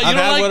 you don't like. I've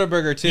had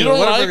Whataburger too.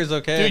 Whataburger's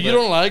okay. Dude, you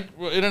don't like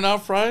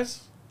In-N-Out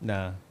fries?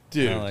 Nah.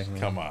 Dude,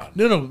 come on.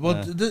 No.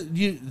 Well,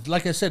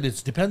 like I said,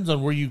 it depends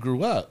on where you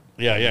grew up.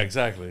 Yeah,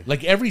 exactly.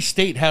 Like every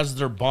state has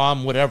their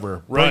bomb,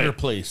 whatever burger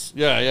place.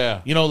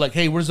 Yeah. You know, like,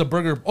 hey, where's the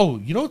burger? Oh,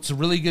 you know what's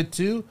really good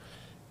too?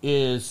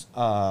 Is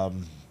I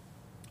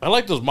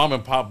like those mom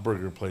and pop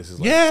burger places,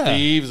 like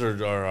Steve's or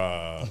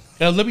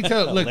let me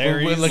tell you, look,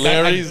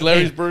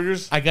 Larry's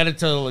Burgers. I got to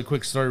tell a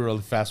quick story really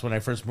fast. When I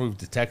first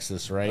moved to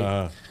Texas,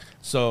 right?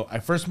 So I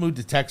first moved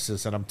to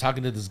Texas, and I'm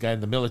talking to this guy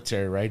in the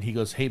military, right? He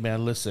goes, "Hey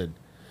man, listen,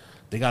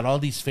 they got all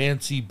these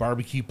fancy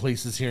barbecue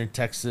places here in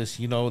Texas,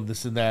 you know, and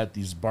this and that,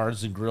 these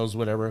bars and grills,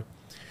 whatever."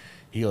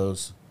 He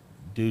goes,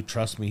 "Dude,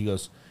 trust me." He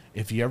goes,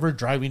 "If you're ever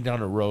driving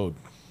down a road,"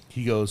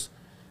 he goes,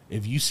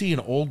 "if you see an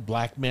old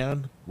black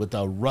man with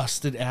a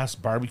rusted ass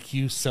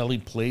barbecue selling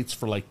plates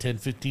for like 10,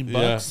 15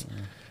 bucks,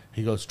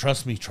 he goes,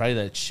 trust me, try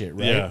that shit,"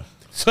 right? Yeah.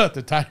 So at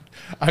the time,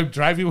 I'm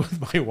driving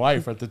with my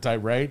wife at the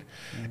time, right?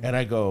 And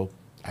I go,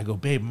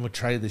 "Babe, I'm going to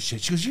try this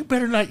shit." She goes, "You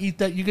better not eat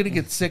that. You're going to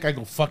get sick." I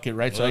go, "Fuck it,"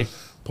 right? So I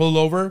pull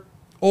over.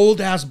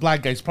 Old ass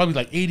black guy. He's probably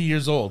like 80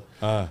 years old.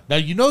 Now,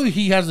 you know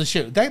he has the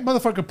shit. That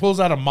motherfucker pulls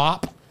out a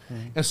mop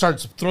and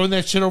starts throwing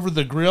that shit over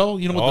the grill,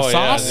 you know, with the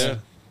sauce. Yeah.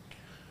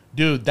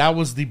 Dude, that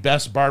was the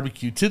best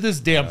barbecue. To this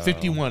day, I'm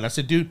 51. I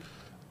said, dude,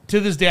 to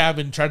this day, I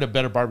haven't tried a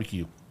better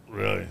barbecue.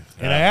 Really?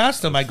 And I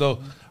asked him, I go,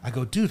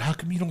 "Dude, how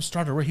come you don't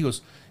start a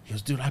restaurant?" He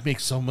goes, "Dude, I make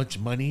so much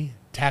money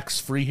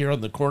tax-free here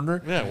on the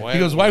corner." Yeah, why? He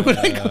goes, "Why would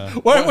I go?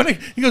 Why would I?"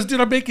 He goes,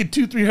 "Dude, I'm making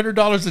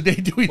 $200-300 a day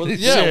doing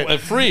this shit." Yeah,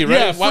 free, right?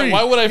 Yeah, free.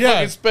 Why would I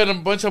fucking spend a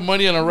bunch of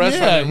money on a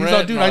restaurant? Yeah, he's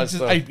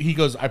like, "Dude, he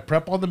goes, I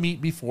prep all the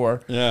meat before.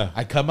 Yeah.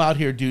 I come out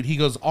here, dude." He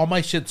goes, "All my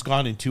shit's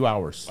gone in 2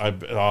 hours."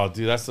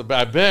 Dude, that's the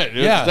I bet.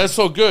 Yeah, that's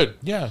so good.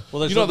 Yeah.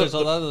 Well, there's a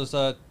lot of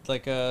those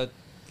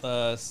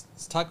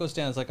taco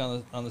stands like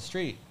on the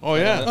street. Oh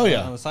yeah.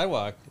 On the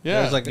sidewalk.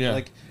 Yeah. There's like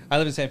I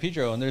live in San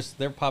Pedro, and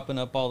they're popping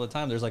up all the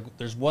time.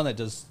 There's one that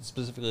does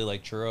specifically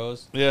like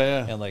churros.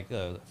 Yeah. And like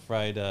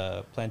fried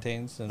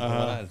plantains and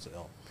whatnot.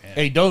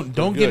 Hey, don't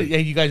get it.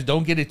 Hey, you guys,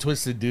 don't get it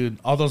twisted, dude.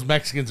 All those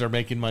Mexicans are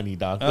making money,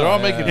 dog. They're all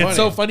making money. It's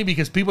so funny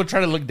because people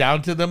try to look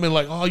down to them and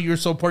like, "Oh, you're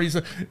so poor."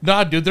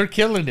 Nah, dude, they're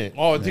killing it.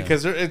 Oh,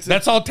 because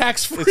that's all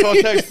tax free. It's all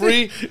tax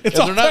free. It's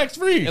all tax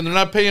free, and they're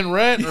not paying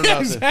rent or nothing.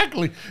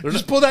 Exactly.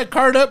 Just pull that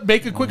card up,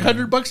 make a quick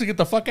 $100 and get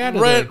the fuck out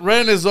of there.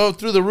 Rent is all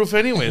through the roof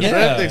anyways.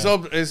 Yeah.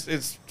 Rent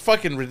it's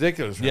fucking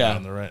ridiculous right now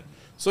on the rent.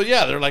 So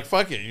yeah, they're like,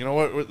 fuck it. You know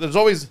what? There's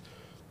always.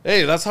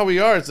 Hey, that's how we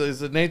are. It's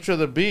the nature of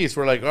the beast.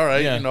 We're like, all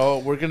right, you know,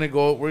 we're gonna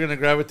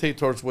gravitate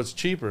towards what's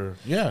cheaper.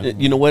 Yeah.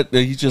 You know what?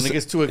 He just when it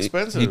gets too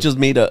expensive. He just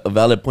made a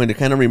valid point. It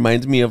kind of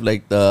reminds me of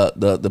like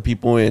the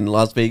people in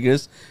Las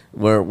Vegas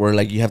where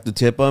like you have to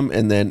tip them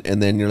and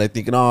then you're like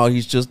thinking, oh,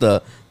 he's just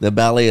the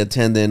ballet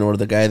attendant or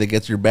the guy that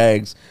gets your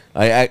bags.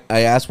 I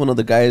asked one of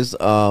the guys,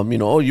 you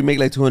know, "Oh, you make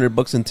like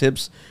 $200 in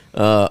tips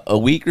a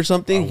week or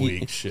something?"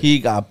 He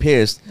got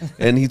pissed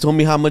and he told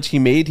me how much he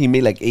made. He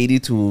made like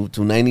 $80,000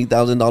 to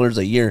 $90,000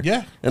 a year.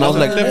 Yeah, and I was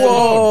like,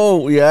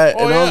 whoa, yeah.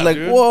 And I was like,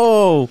 dude.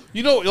 Whoa.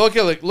 You know, look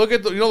at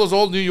you know those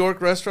old New York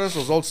restaurants,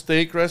 those old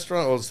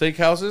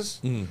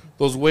steakhouses.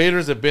 Those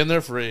waiters have been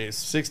there for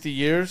 60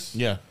 years.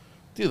 Yeah.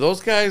 Dude,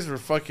 those guys are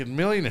fucking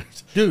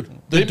millionaires. Dude,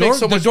 the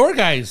door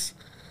guys,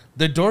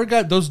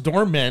 those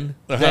doormen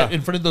that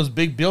in front of those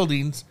big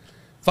buildings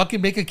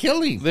fucking make a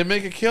killing. They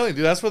make a killing,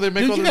 dude. That's where they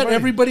make all their their money.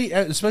 Everybody,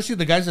 especially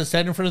the guys that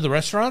stand in front of the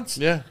restaurants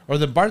or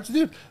the bars,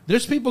 dude,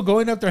 there's people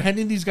going up there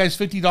handing these guys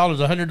 $50,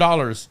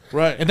 $100.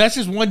 Right. And that's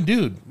just one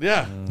dude.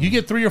 Yeah. You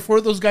get 3 or 4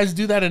 of those guys to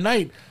do that a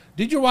night.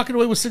 Dude, you're walking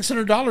away with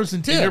 $600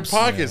 in tips. In your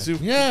pockets.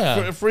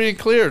 Yeah. Free and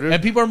clear, dude.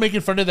 And people are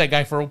making fun of that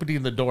guy for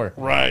opening the door.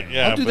 Right,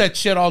 yeah. I'll do that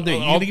shit all day.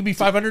 You going to give me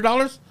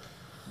 $500?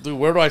 Dude,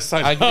 where do I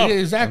sign up?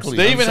 Exactly.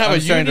 They even have a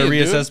union, trying to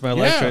reassess my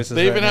life choices.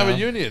 They even have a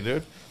union,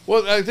 dude.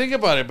 Well, I think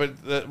about it,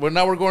 but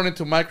now we're going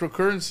into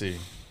microcurrency.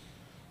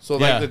 So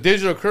like the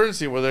digital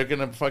currency where they're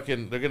gonna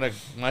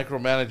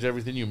micromanage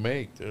everything you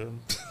make, dude.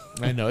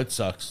 I know, it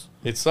sucks.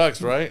 It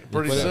sucks, right?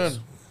 Pretty soon.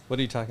 What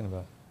are you talking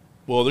about?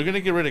 Well, they're gonna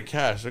get rid of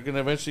cash. They're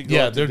gonna eventually go.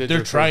 Yeah,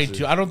 they're trying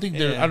to. I don't think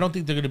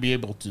they're gonna be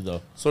able to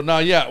though. So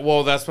now,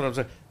 well, that's what I'm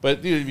saying.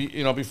 But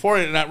you know, before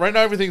right now,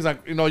 everything's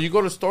like, you know, you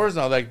go to stores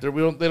now, like they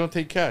don't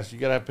take cash. You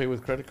gotta pay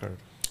with credit card.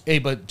 Hey,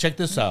 but check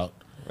this out.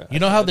 You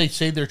know how they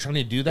say they're trying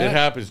to do that? It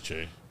happens,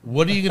 Jay.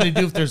 What are you gonna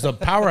do if there's a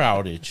power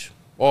outage?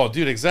 Oh,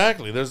 dude,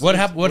 exactly. What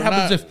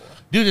happens if?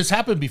 Dude, it's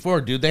happened before,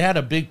 dude. They had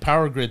a big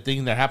power grid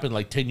thing that happened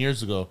like 10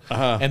 years ago.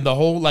 And the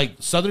whole, like,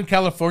 Southern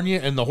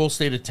California and the whole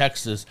state of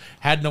Texas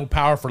had no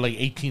power for like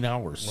 18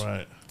 hours.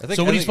 Right.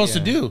 So what are you supposed to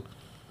do?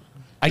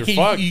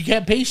 You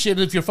can't pay shit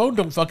if your phone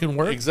don't fucking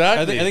work.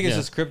 Exactly. I think it's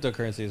just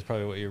cryptocurrency is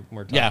probably what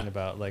we're talking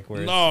about. Like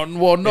where no,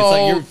 it's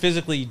like you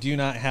physically do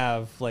not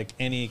have like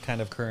any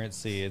kind of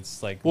currency.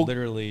 It's like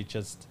literally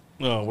just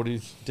what do you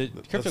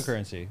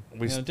cryptocurrency?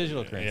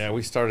 Digital currency. Yeah,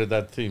 we started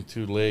that theme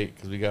too late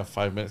because we got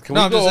 5 minutes. Can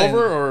we go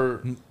over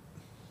or?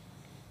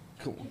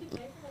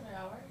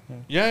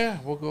 Yeah,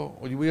 we'll go.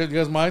 You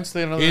guys mind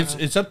staying another?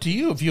 It's up to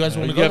you if you guys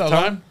want to go. You have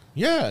time?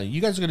 Yeah,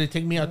 you guys are gonna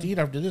take me out to eat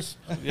after this.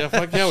 Yeah,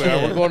 fuck yeah, we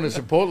are. We're going to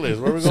Chipotle's.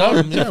 Where are we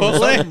going?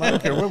 Chipotle. I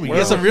don't care where we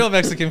get some real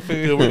Mexican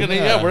food. Yeah, we're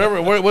gonna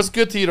wherever. What's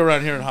good to eat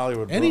around here in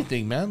Hollywood? Bro?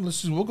 Anything, man.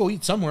 We'll go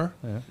eat somewhere.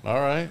 Yeah. All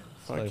right.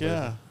 Fuck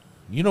yeah.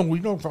 We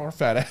know for our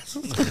fat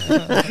asses.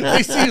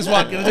 They see us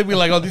walking and they be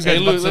like, "Oh, these guys."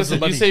 Hey,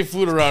 listen, you say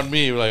food around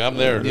me, like I'm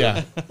there. Dude.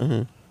 Yeah.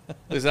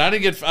 Listen, I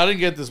didn't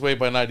get this way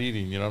by not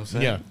eating. You know what I'm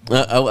saying?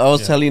 Yeah. I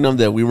was telling him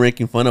that we were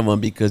making fun of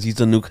him because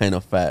he's a new kind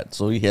of fat,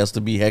 so he has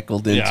to be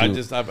heckled into.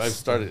 Yeah, I've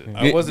started.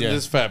 I wasn't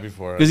this fat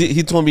before. Because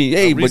he told me,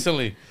 "Hey,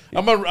 recently,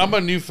 I'm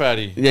a new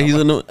fatty." Yeah,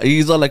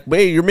 he's all like,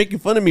 "Hey, you're making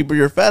fun of me, but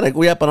you're fat." I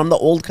go, "Yeah, but I'm the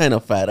old kind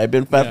of fat. I've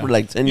been fat for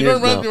like 10 years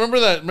now." Remember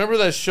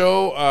that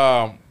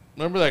show?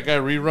 Remember that guy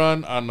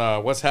Rerun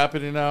on What's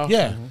Happening Now?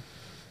 Yeah.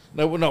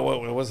 No.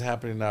 What's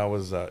happening now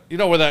was where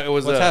that it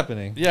was. What's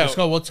happening? Yeah, it's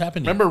called What's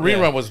Happening. Remember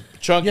Rerun was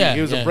chunky. Yeah,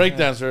 he was a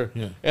breakdancer.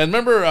 Yeah. And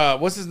remember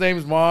what's his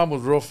name's mom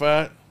was real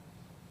fat.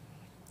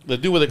 The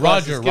dude with the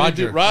glasses,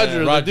 Roger.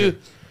 The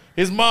dude.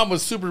 His mom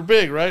was super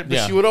big, right?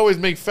 But she would always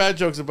make fat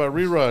jokes about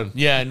Rerun.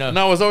 Yeah, I know. And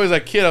I was always a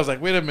kid. I was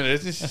like, wait a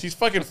minute, she's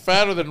fucking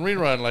fatter than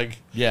Rerun. Like,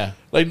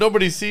 like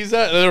nobody sees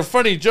that. They're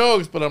funny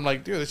jokes, but I'm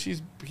like, dude,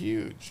 she's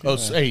huge. Oh,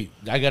 so, hey,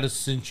 I gotta,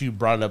 since you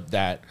brought up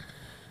that.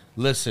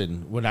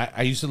 Listen, when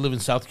I used to live in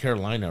South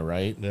Carolina,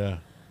 right? Yeah.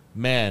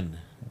 Man,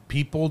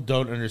 people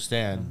don't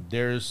understand.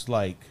 There's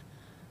like,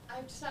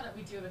 I just found out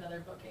we do have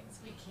another booking, so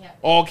we can't.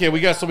 Oh, okay, we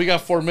got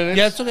 4 minutes.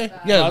 Yeah, it's okay.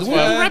 Yeah, we'll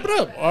wrap it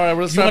up. All right,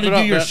 let's you wrap it up. You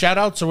want to do your man. shout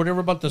outs or whatever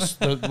about this?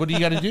 What do you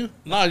got to do?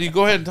 No, you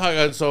go ahead and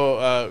talk.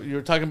 So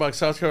you're talking about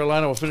South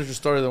Carolina. We'll finish your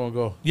story, then we'll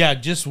go. Yeah,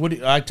 just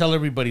I tell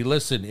everybody,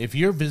 listen, if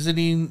you're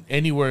visiting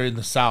anywhere in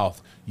the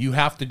South, you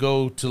have to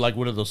go to like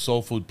one of those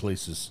soul food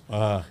places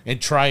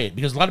and try it,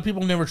 because a lot of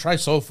people never try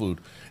soul food.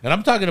 And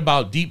I'm talking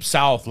about deep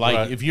South,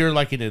 like if you're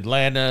like in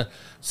Atlanta,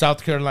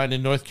 South Carolina,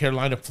 North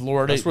Carolina,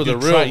 Florida. That's where the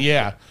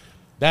real.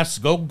 That's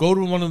go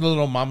to one of the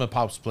little mom and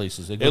pops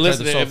places. Hey,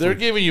 listen, if they're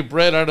giving you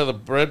bread out of the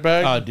bread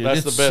bag, dude,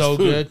 that's the best so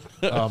food.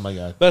 Good. Oh my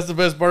god, that's the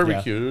best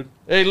barbecue, dude.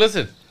 Hey,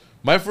 listen,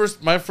 my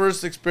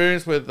first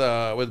experience with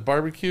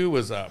barbecue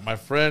was my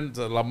friend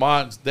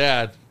Lamont's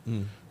dad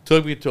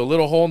took me to a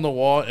little hole in the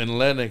wall in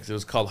Lenox. It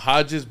was called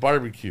Hodges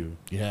Barbecue.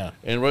 Yeah,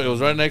 and it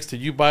was right next to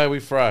You Buy We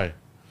Fry.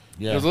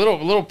 Yeah, it was a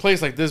little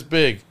place like this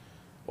big,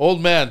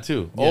 old man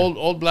too,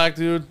 old black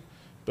dude.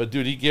 But,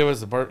 dude, he gave us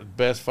the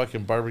best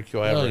fucking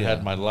barbecue I ever had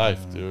in my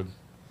life, dude.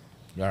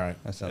 All right.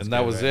 That sounds and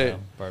that was it.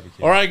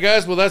 Barbecue. All right,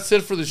 guys. Well, that's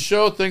it for the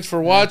show. Thanks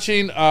for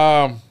watching.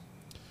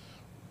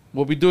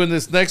 We'll be doing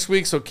this next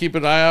week, so keep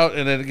an eye out.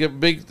 And then give a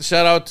big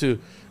shout-out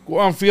to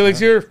Guam Felix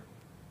here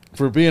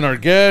for being our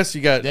guest.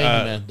 You got Thank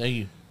you, man. Thank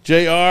you.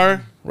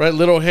 JR, right?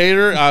 Little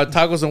Hater,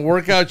 Tacos and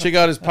Workout. Check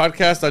out his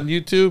podcast on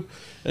YouTube.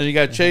 And you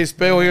got Chase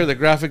Espejo here, the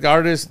graphic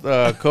artist,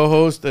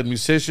 co-host, and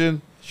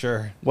musician.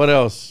 Sure. What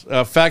else?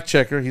 Fact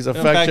checker. He's a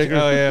fact checker.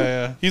 Oh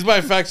yeah. He's my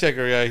fact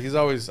checker. Yeah. He's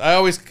always. I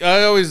always.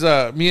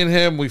 Me and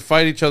him. We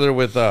fight each other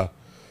with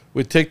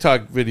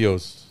TikTok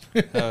videos.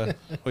 We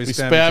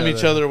spam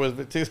each other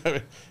with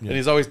TikTok, and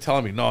he's always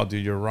telling me, "No,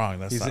 dude, you're wrong.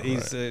 That's not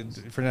right."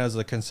 Fernando's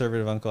the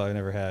conservative uncle I've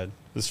never had.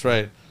 That's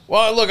right.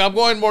 Well, look, I'm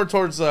going more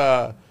towards.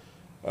 You're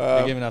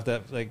giving off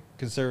that like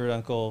conservative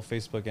uncle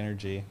Facebook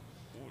energy.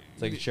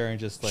 It's like sharing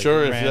just like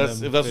sure if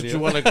that's what you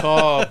want to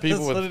call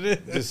people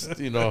with just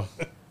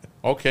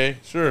Okay,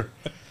 sure.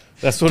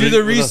 That's what. Do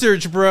the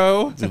research,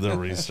 bro. Do the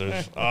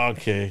research.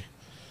 Okay.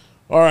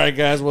 All right,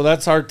 guys. Well,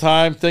 that's our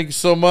time. Thank you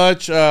so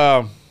much.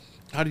 How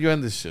do you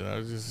end this shit?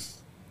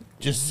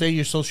 Just say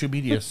your social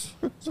medias.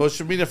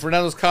 Social media,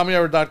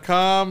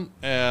 FernandosComedyHour.com,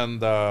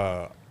 and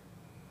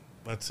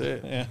that's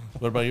it. Yeah.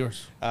 What about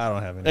yours? I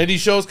don't have any. Any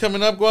shows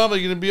coming up, Guam? Are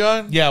you going to be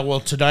on? Yeah,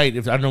 well, tonight, I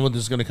don't know when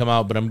this is going to come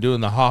out, but I'm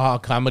doing the Ha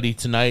Comedy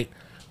tonight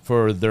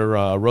for their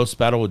roast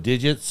battle with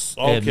digits.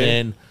 Okay. And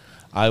then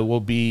I will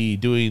be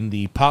doing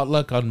the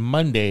potluck on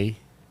Monday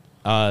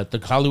at the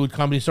Hollywood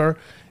Comedy Store,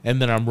 and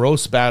then I'm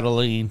roast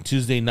battling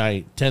Tuesday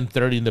night,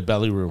 10:30 in the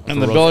Belly Room. In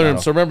the Belly Room.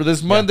 So remember,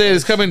 this Monday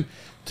is coming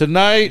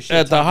tonight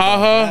at the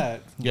Ha.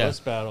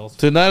 Roast battles.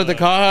 Tonight at the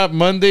Ha.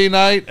 Monday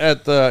night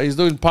at the he's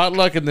doing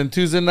potluck, and then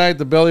Tuesday night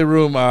the Belly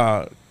Room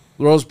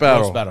roast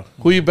battle. Roast battle.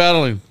 Who are you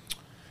battling?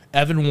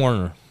 Evan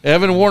Warner.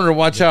 Evan Warner,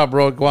 watch out,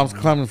 bro. Guam's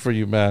coming for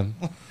you, man.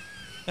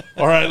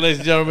 All right, ladies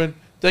and gentlemen.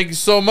 Thank you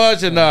so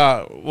much, and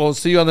we'll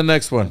see you on the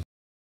next one.